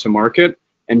brought to market.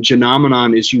 And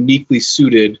Genomenon is uniquely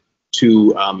suited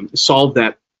to solve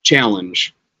that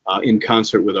challenge in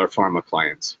concert with our pharma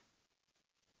clients.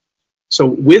 So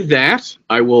with that,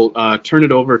 I will turn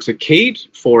it over to Kate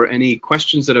for any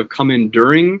questions that have come in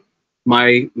during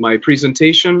my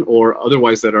presentation or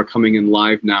otherwise that are coming in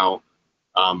live now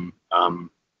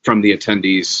from the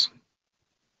attendees.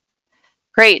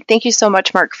 Great. Thank you so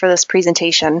much, Mark, for this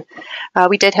presentation.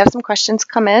 We did have some questions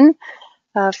come in.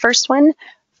 First one,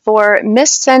 for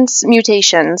missense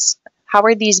mutations, how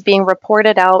are these being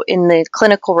reported out in the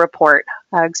clinical report?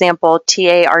 Example,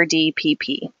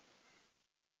 TARDPP.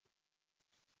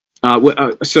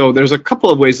 So there's a couple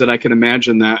of ways that I can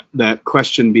imagine that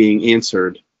question being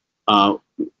answered.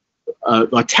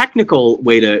 A technical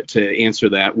way to answer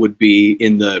that would be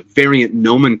in the variant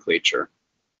nomenclature.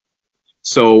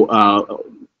 So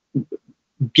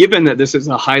given that this is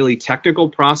a highly technical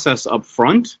process up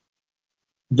front,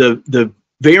 the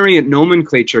variant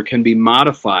nomenclature can be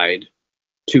modified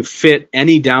to fit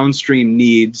any downstream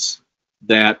needs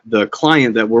that the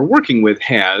client that we're working with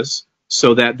has,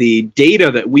 so that the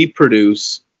data that we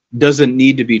produce doesn't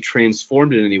need to be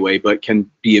transformed in any way, but can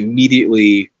be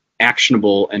immediately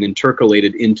actionable and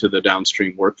intercalated into the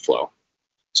downstream workflow.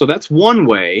 So that's one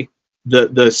way.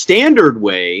 The standard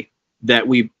way that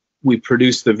we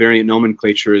produce the variant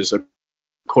nomenclature is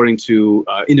according to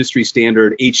industry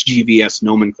standard HGVS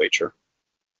nomenclature.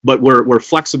 But we're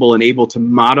flexible and able to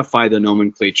modify the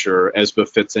nomenclature as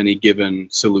befits any given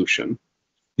solution.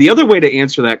 The other way to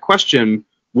answer that question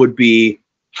would be,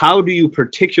 how do you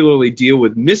particularly deal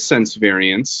with missense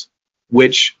variants,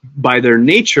 which by their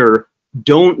nature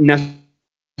don't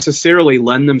necessarily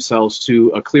lend themselves to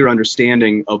a clear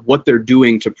understanding of what they're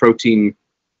doing to protein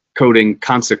coding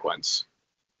consequence?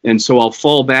 And so I'll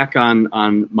fall back on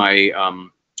my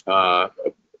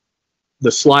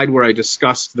the slide where I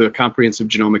discussed the Comprehensive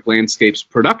Genomic Landscapes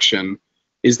production,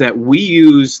 is that we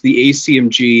use the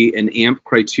ACMG and AMP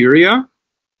criteria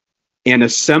and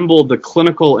assemble the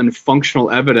clinical and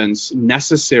functional evidence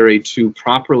necessary to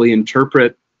properly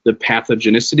interpret the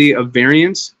pathogenicity of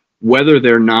variants, whether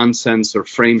they're nonsense or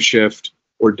frame shift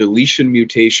or deletion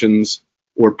mutations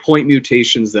or point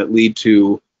mutations that lead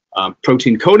to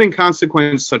protein coding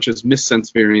consequence, such as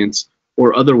missense variants,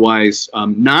 or otherwise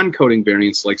non-coding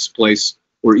variants like splice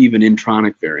or even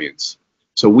intronic variants.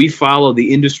 So we follow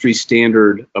the industry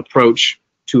standard approach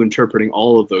to interpreting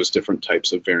all of those different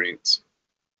types of variants.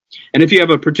 And if you have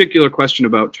a particular question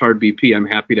about TARDBP, I'm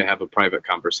happy to have a private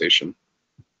conversation.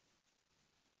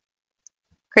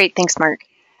 Great, thanks, Mark.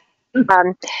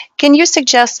 Can you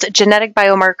suggest genetic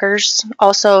biomarkers,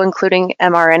 also including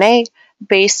mRNA,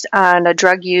 based on a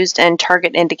drug used and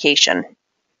target indication?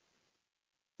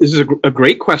 This is a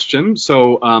great question.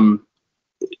 So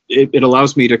it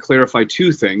allows me to clarify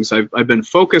two things. I've been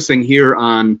focusing here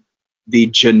on the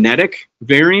genetic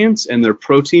variants and their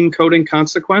protein coding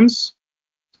consequence.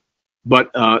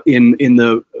 But in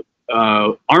the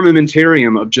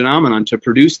armamentarium of Genomenon to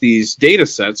produce these data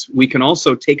sets, we can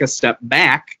also take a step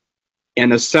back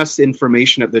and assess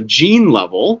information at the gene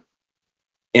level,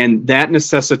 and that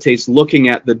necessitates looking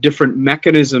at the different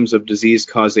mechanisms of disease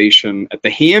causation at the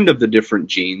hand of the different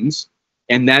genes,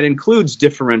 and that includes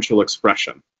differential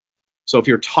expression. So if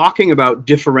you're talking about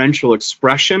differential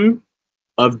expression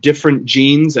of different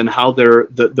genes and how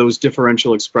those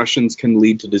differential expressions can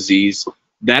lead to disease,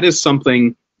 that is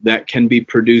something that can be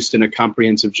produced in a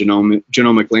comprehensive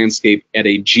genomic landscape at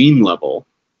a gene level.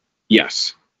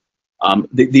 Yes.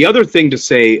 The other thing to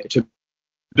say, to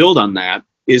build on that,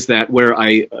 is that where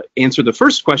I answered the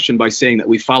first question by saying that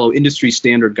we follow industry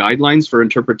standard guidelines for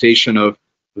interpretation of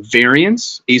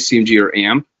variants, ACMG or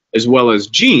AMP, as well as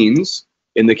genes.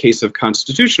 In the case of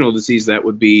constitutional disease, that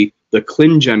would be the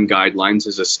ClinGen guidelines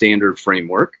as a standard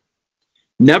framework.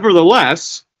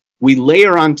 Nevertheless, we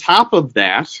layer on top of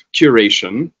that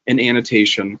curation and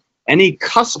annotation any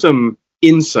custom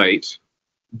insight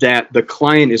that the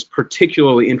client is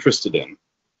particularly interested in.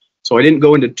 So I didn't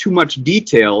go into too much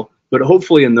detail, but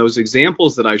hopefully in those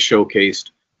examples that I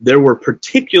showcased, there were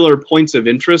particular points of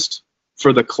interest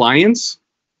for the clients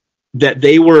that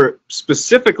they were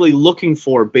specifically looking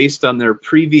for based on their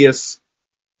previous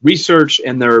research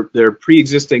and their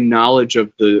pre-existing knowledge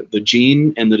of the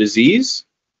gene and the disease.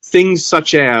 Things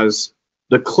such as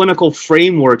the clinical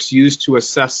frameworks used to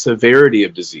assess severity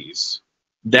of disease.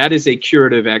 That is a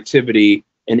curative activity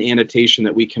and annotation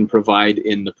that we can provide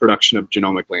in the production of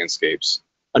genomic landscapes.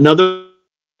 Another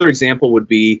example would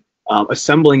be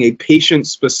assembling a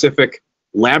patient-specific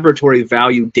laboratory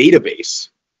value database.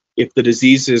 If the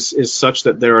disease is such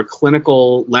that there are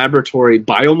clinical laboratory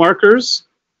biomarkers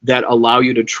that allow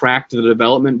you to track the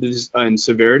development and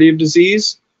severity of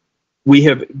disease, we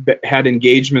have had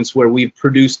engagements where we've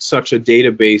produced such a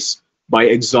database by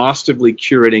exhaustively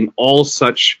curating all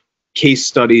such case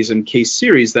studies and case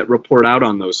series that report out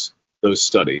on those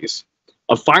studies.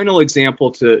 A final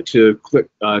example to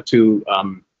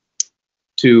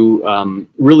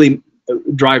really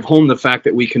drive home the fact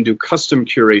that we can do custom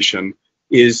curation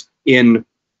is in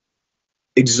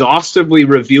exhaustively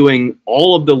reviewing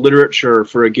all of the literature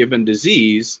for a given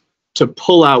disease to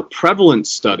pull out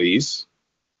prevalence studies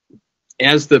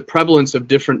as the prevalence of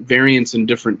different variants and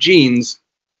different genes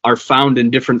are found in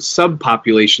different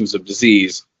subpopulations of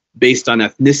disease based on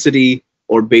ethnicity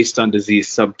or based on disease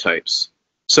subtypes.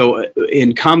 So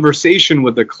in conversation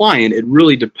with the client, it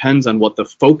really depends on what the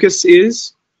focus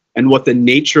is and what the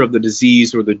nature of the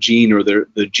disease or the gene or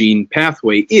the gene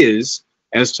pathway is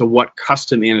as to what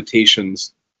custom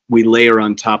annotations we layer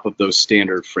on top of those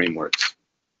standard frameworks.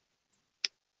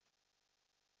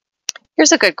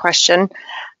 Here's a good question.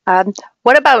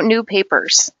 What about new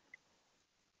papers?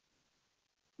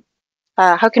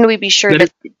 How can we be sure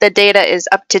that the data is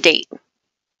up to date?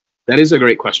 That is a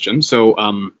great question.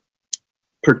 So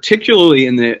particularly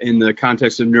in the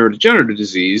context of neurodegenerative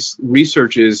disease,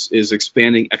 research is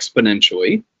expanding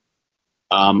exponentially.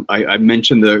 I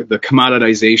mentioned the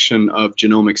commoditization of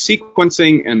genomic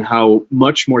sequencing and how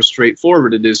much more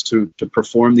straightforward it is to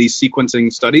perform these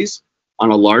sequencing studies on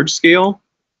a large scale.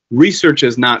 Research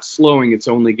is not slowing, it's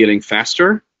only getting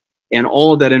faster. And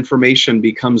all of that information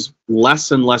becomes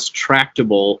less and less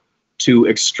tractable to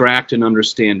extract and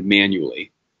understand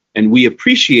manually. And we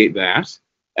appreciate that.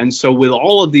 And so with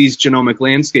all of these genomic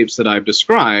landscapes that I've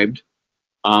described,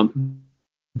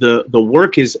 the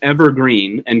work is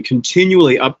evergreen and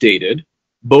continually updated,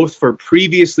 both for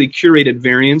previously curated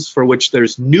variants for which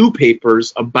there's new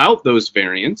papers about those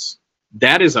variants,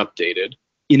 that is updated,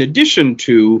 in addition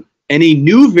to any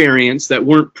new variants that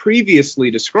weren't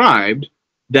previously described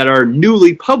that are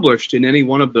newly published in any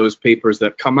one of those papers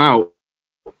that come out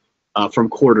from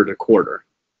quarter to quarter.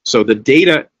 So the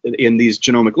data in these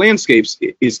genomic landscapes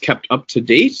is kept up to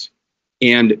date,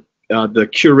 and the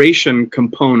curation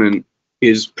component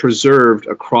is preserved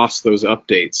across those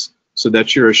updates so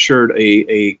that you're assured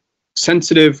a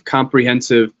sensitive,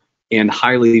 comprehensive, and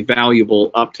highly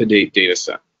valuable up-to-date data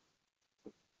set.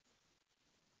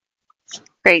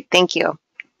 Great, thank you.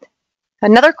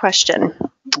 Another question.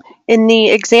 In the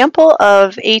example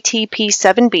of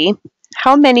ATP7B,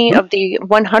 how many of the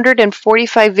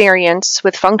 145 variants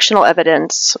with functional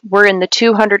evidence were in the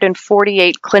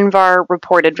 248 ClinVar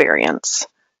reported variants?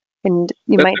 And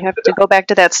you might have to go back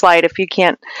to that slide if you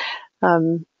can't. I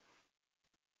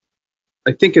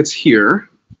think it's here.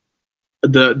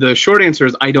 The short answer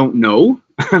is I don't know.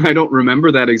 I don't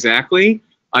remember that exactly.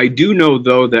 I do know,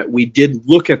 though, that we did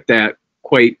look at that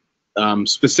quite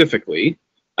specifically.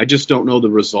 I just don't know the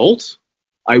result.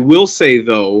 I will say,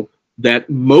 though, that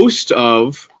most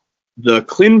of the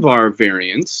ClinVar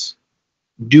variants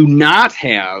do not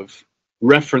have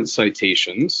reference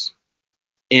citations,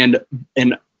 and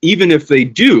even if they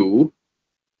do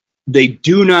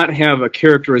not have a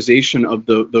characterization of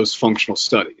those functional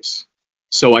studies.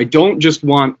 So I don't just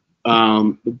want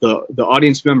the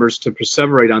audience members to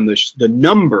perseverate on the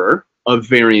number of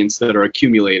variants that are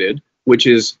accumulated, which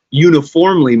is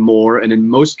uniformly more, and in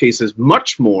most cases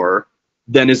much more,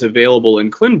 than is available in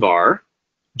ClinVar.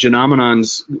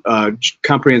 Genomenon's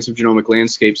Comprehensive Genomic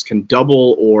Landscapes can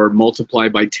double or multiply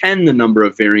by 10 the number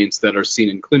of variants that are seen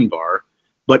in ClinVar.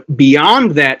 But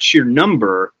beyond that sheer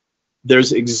number,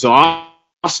 there's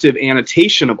exhaustive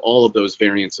annotation of all of those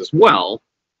variants as well,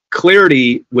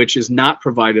 clarity which is not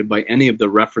provided by any of the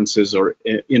references or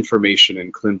information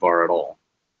in ClinVar at all.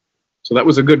 So that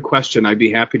was a good question. I'd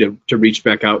be happy to reach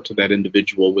back out to that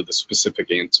individual with a specific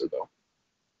answer, though.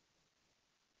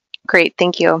 Great,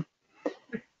 thank you.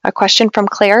 A question from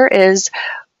Claire is,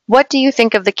 what do you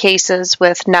think of the cases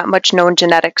with not much known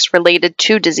genetics related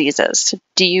to diseases?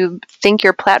 Do you think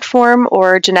your platform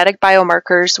or genetic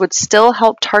biomarkers would still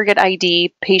help target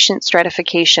ID patient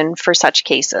stratification for such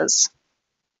cases?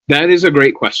 That is a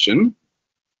great question.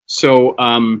 So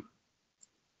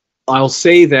I'll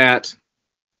say that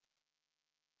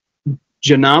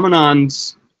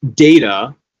Genomenon's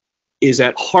data is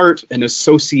at heart an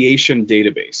association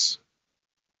database.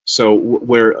 So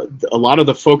where a lot of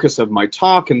the focus of my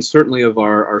talk, and certainly of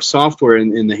our software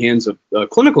in the hands of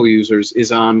clinical users,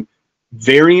 is on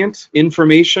variant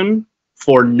information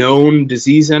for known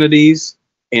disease entities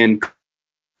and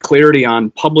clarity on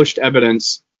published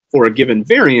evidence for a given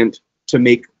variant to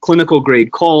make clinical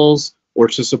grade calls or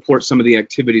to support some of the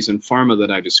activities in pharma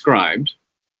that I described.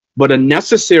 But a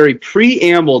necessary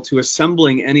preamble to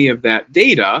assembling any of that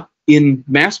data in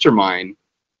Mastermind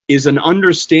is an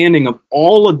understanding of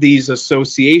all of these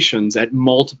associations at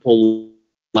multiple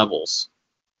levels.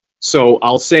 So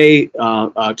I'll say,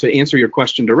 to answer your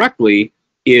question directly,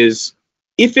 is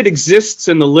if it exists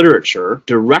in the literature,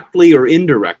 directly or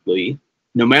indirectly,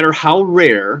 no matter how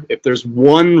rare, if there's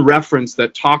one reference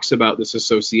that talks about this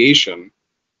association,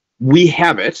 we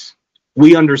have it,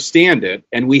 we understand it,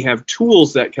 and we have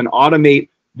tools that can automate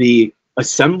the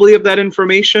assembly of that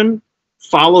information,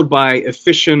 followed by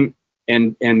efficient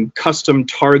and custom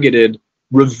targeted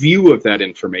review of that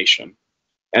information.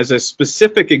 As a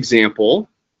specific example,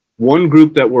 one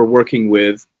group that we're working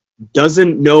with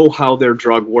doesn't know how their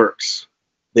drug works.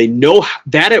 They know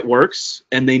that it works,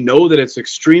 and they know that it's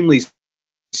extremely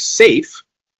safe,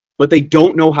 but they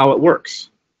don't know how it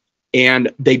works.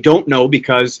 And they don't know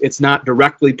because it's not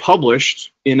directly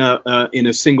published in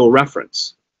a single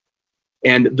reference.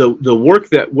 And the work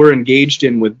that we're engaged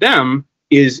in with them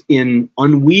is in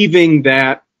unweaving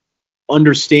that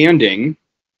understanding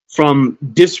from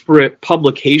disparate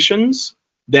publications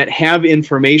that have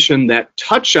information that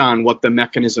touch on what the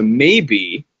mechanism may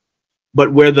be,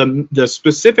 but where the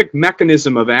specific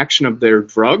mechanism of action of their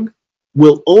drug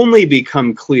will only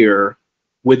become clear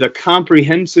with a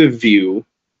comprehensive view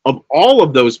of all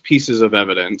of those pieces of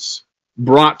evidence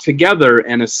brought together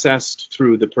and assessed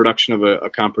through the production of a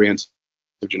comprehensive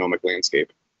genomic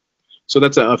landscape. So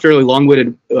that's a fairly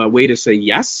long-winded way to say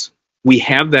yes, we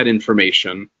have that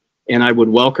information, and I would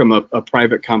welcome a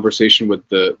private conversation with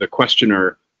the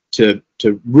questioner to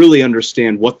really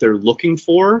understand what they're looking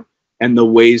for and the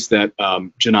ways that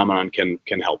Genomenon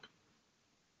can help.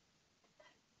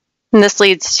 And this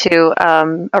leads to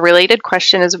a related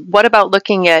question is, what about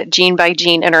looking at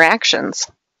gene-by-gene interactions?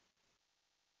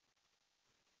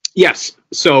 Yes,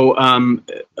 so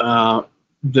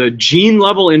the gene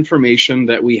level information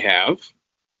that we have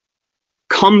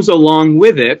comes along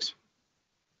with it,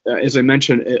 as I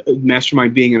mentioned,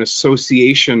 Mastermind being an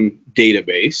association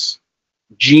database,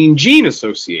 gene-gene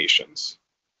associations.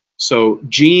 So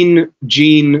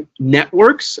gene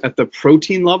networks at the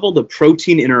protein level, the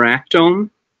protein interactome,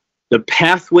 the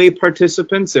pathway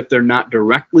participants, if they're not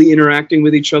directly interacting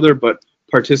with each other, but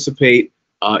participate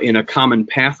in a common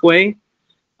pathway,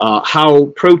 how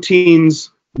proteins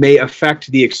may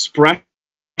affect the expression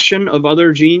of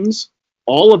other genes.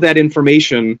 All of that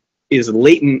information is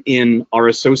latent in our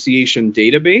association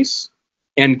database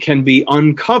and can be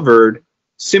uncovered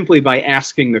simply by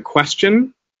asking the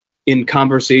question in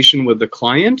conversation with the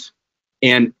client.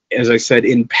 And as I said,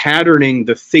 in patterning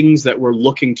the things that we're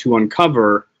looking to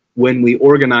uncover when we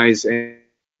organize and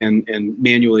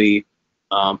manually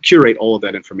curate all of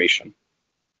that information.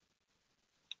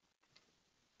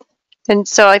 And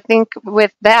so I think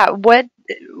with that, what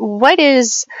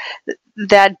is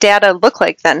that data look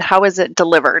like then? How is it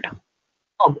delivered?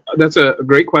 Oh, that's a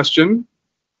great question.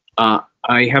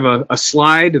 I have a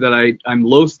slide that I'm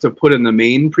loath to put in the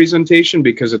main presentation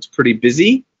because it's pretty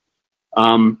busy.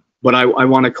 But I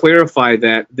want to clarify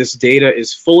that this data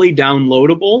is fully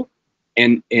downloadable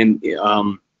and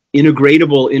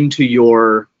integratable into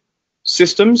your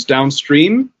systems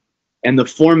downstream, and the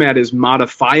format is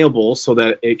modifiable so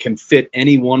that it can fit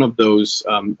any one of those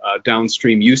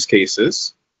downstream use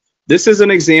cases. This is an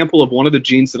example of one of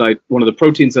the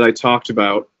proteins that I talked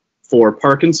about for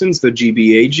Parkinson's, the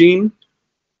GBA gene.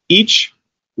 Each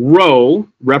row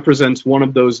represents one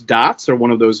of those dots or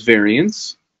one of those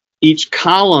variants. Each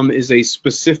column is a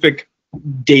specific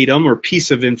datum or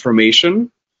piece of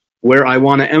information, where I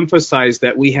want to emphasize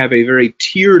that we have a very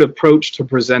tiered approach to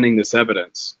presenting this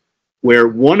evidence, where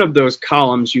one of those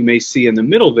columns you may see in the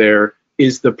middle there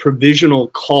is the provisional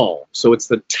call. So it's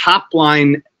the top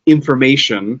line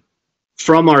information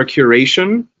from our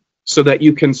curation so that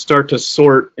you can start to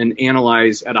sort and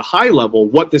analyze at a high level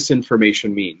what this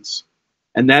information means.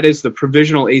 And that is the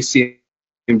provisional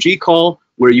ACMG call,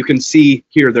 where you can see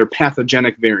here their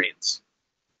pathogenic variants.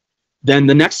 Then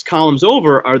the next columns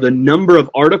over are the number of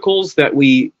articles that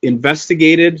we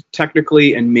investigated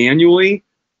technically and manually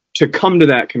to come to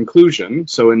that conclusion.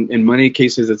 So in many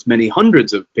cases, it's many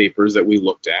hundreds of papers that we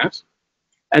looked at.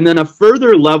 And then a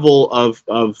further level of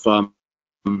a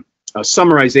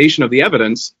summarization of the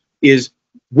evidence is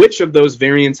which of those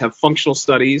variants have functional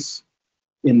studies.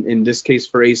 In this case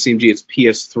for ACMG, it's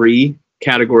PS3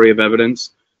 category of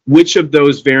evidence. Which of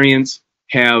those variants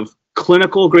have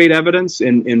clinical grade evidence?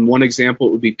 In one example,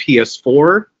 it would be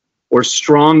PS4, or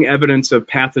strong evidence of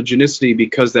pathogenicity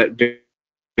because that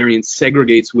variant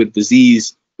segregates with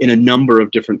disease in a number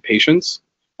of different patients,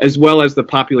 as well as the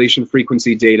population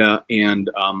frequency data and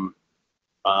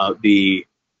the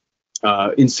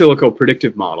in silico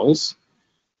predictive models.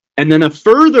 And then a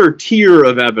further tier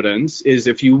of evidence is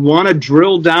if you want to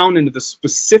drill down into the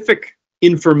specific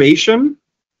information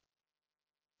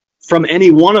from any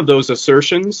one of those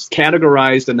assertions,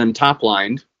 categorized and then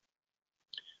top-lined,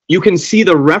 you can see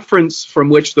the reference from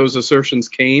which those assertions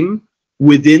came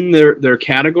within their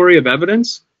category of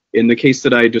evidence. In the case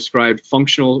that I described,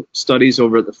 functional studies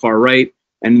over at the far right,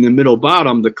 and in the middle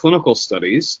bottom, the clinical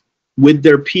studies, with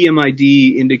their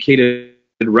PMID indicated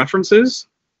references,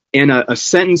 and a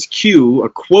sentence cue, a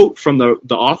quote from the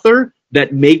author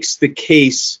that makes the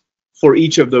case for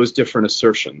each of those different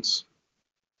assertions.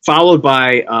 Followed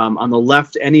by, on the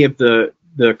left, any of the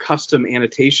custom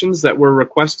annotations that were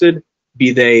requested,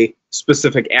 be they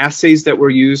specific assays that were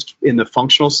used in the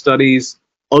functional studies,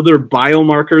 other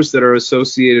biomarkers that are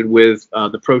associated with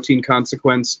the protein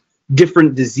consequence,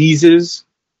 different diseases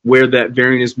where that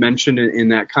variant is mentioned in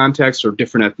that context, or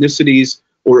different ethnicities,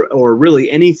 or really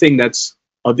anything that's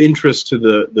of interest to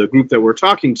the group that we're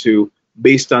talking to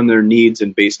based on their needs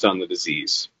and based on the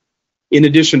disease. In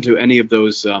addition to any of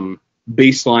those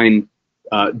baseline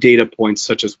data points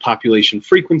such as population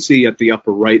frequency at the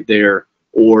upper right there,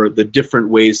 or the different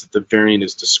ways that the variant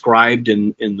is described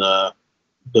in the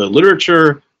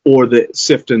literature, or the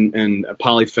SIFT and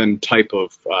polyphen type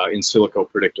of in silico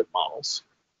predictive models.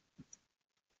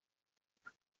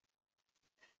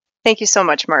 Thank you so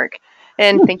much, Mark.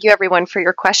 And thank you everyone for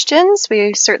your questions.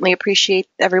 We certainly appreciate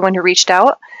everyone who reached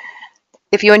out.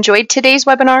 If you enjoyed today's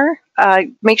webinar,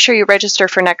 make sure you register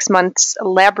for next month's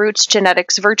LabRoots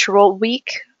Genetics Virtual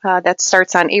Week. That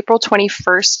starts on April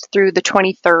 21st through the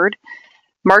 23rd.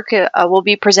 Mark will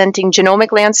be presenting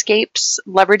Genomic Landscapes,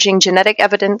 leveraging genetic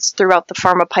evidence throughout the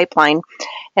pharma pipeline.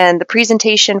 And the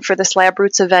presentation for this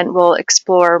LabRoots event will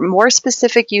explore more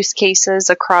specific use cases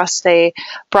across a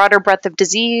broader breadth of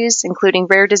disease, including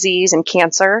rare disease and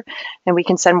cancer. And we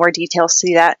can send more details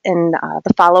to that in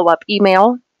the follow-up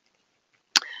email.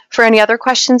 For any other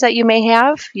questions that you may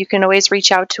have, you can always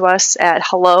reach out to us at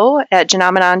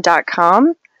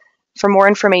hello@genomenon.com. For more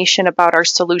information about our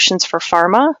solutions for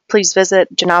pharma, please visit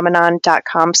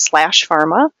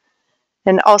genomenon.com/pharma.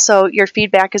 And also, your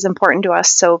feedback is important to us,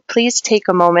 so please take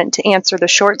a moment to answer the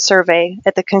short survey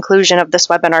at the conclusion of this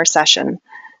webinar session.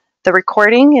 The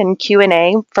recording and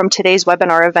Q&A from today's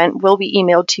webinar event will be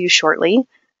emailed to you shortly.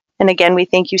 And again, we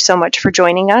thank you so much for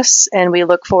joining us, and we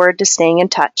look forward to staying in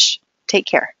touch. Take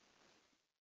care.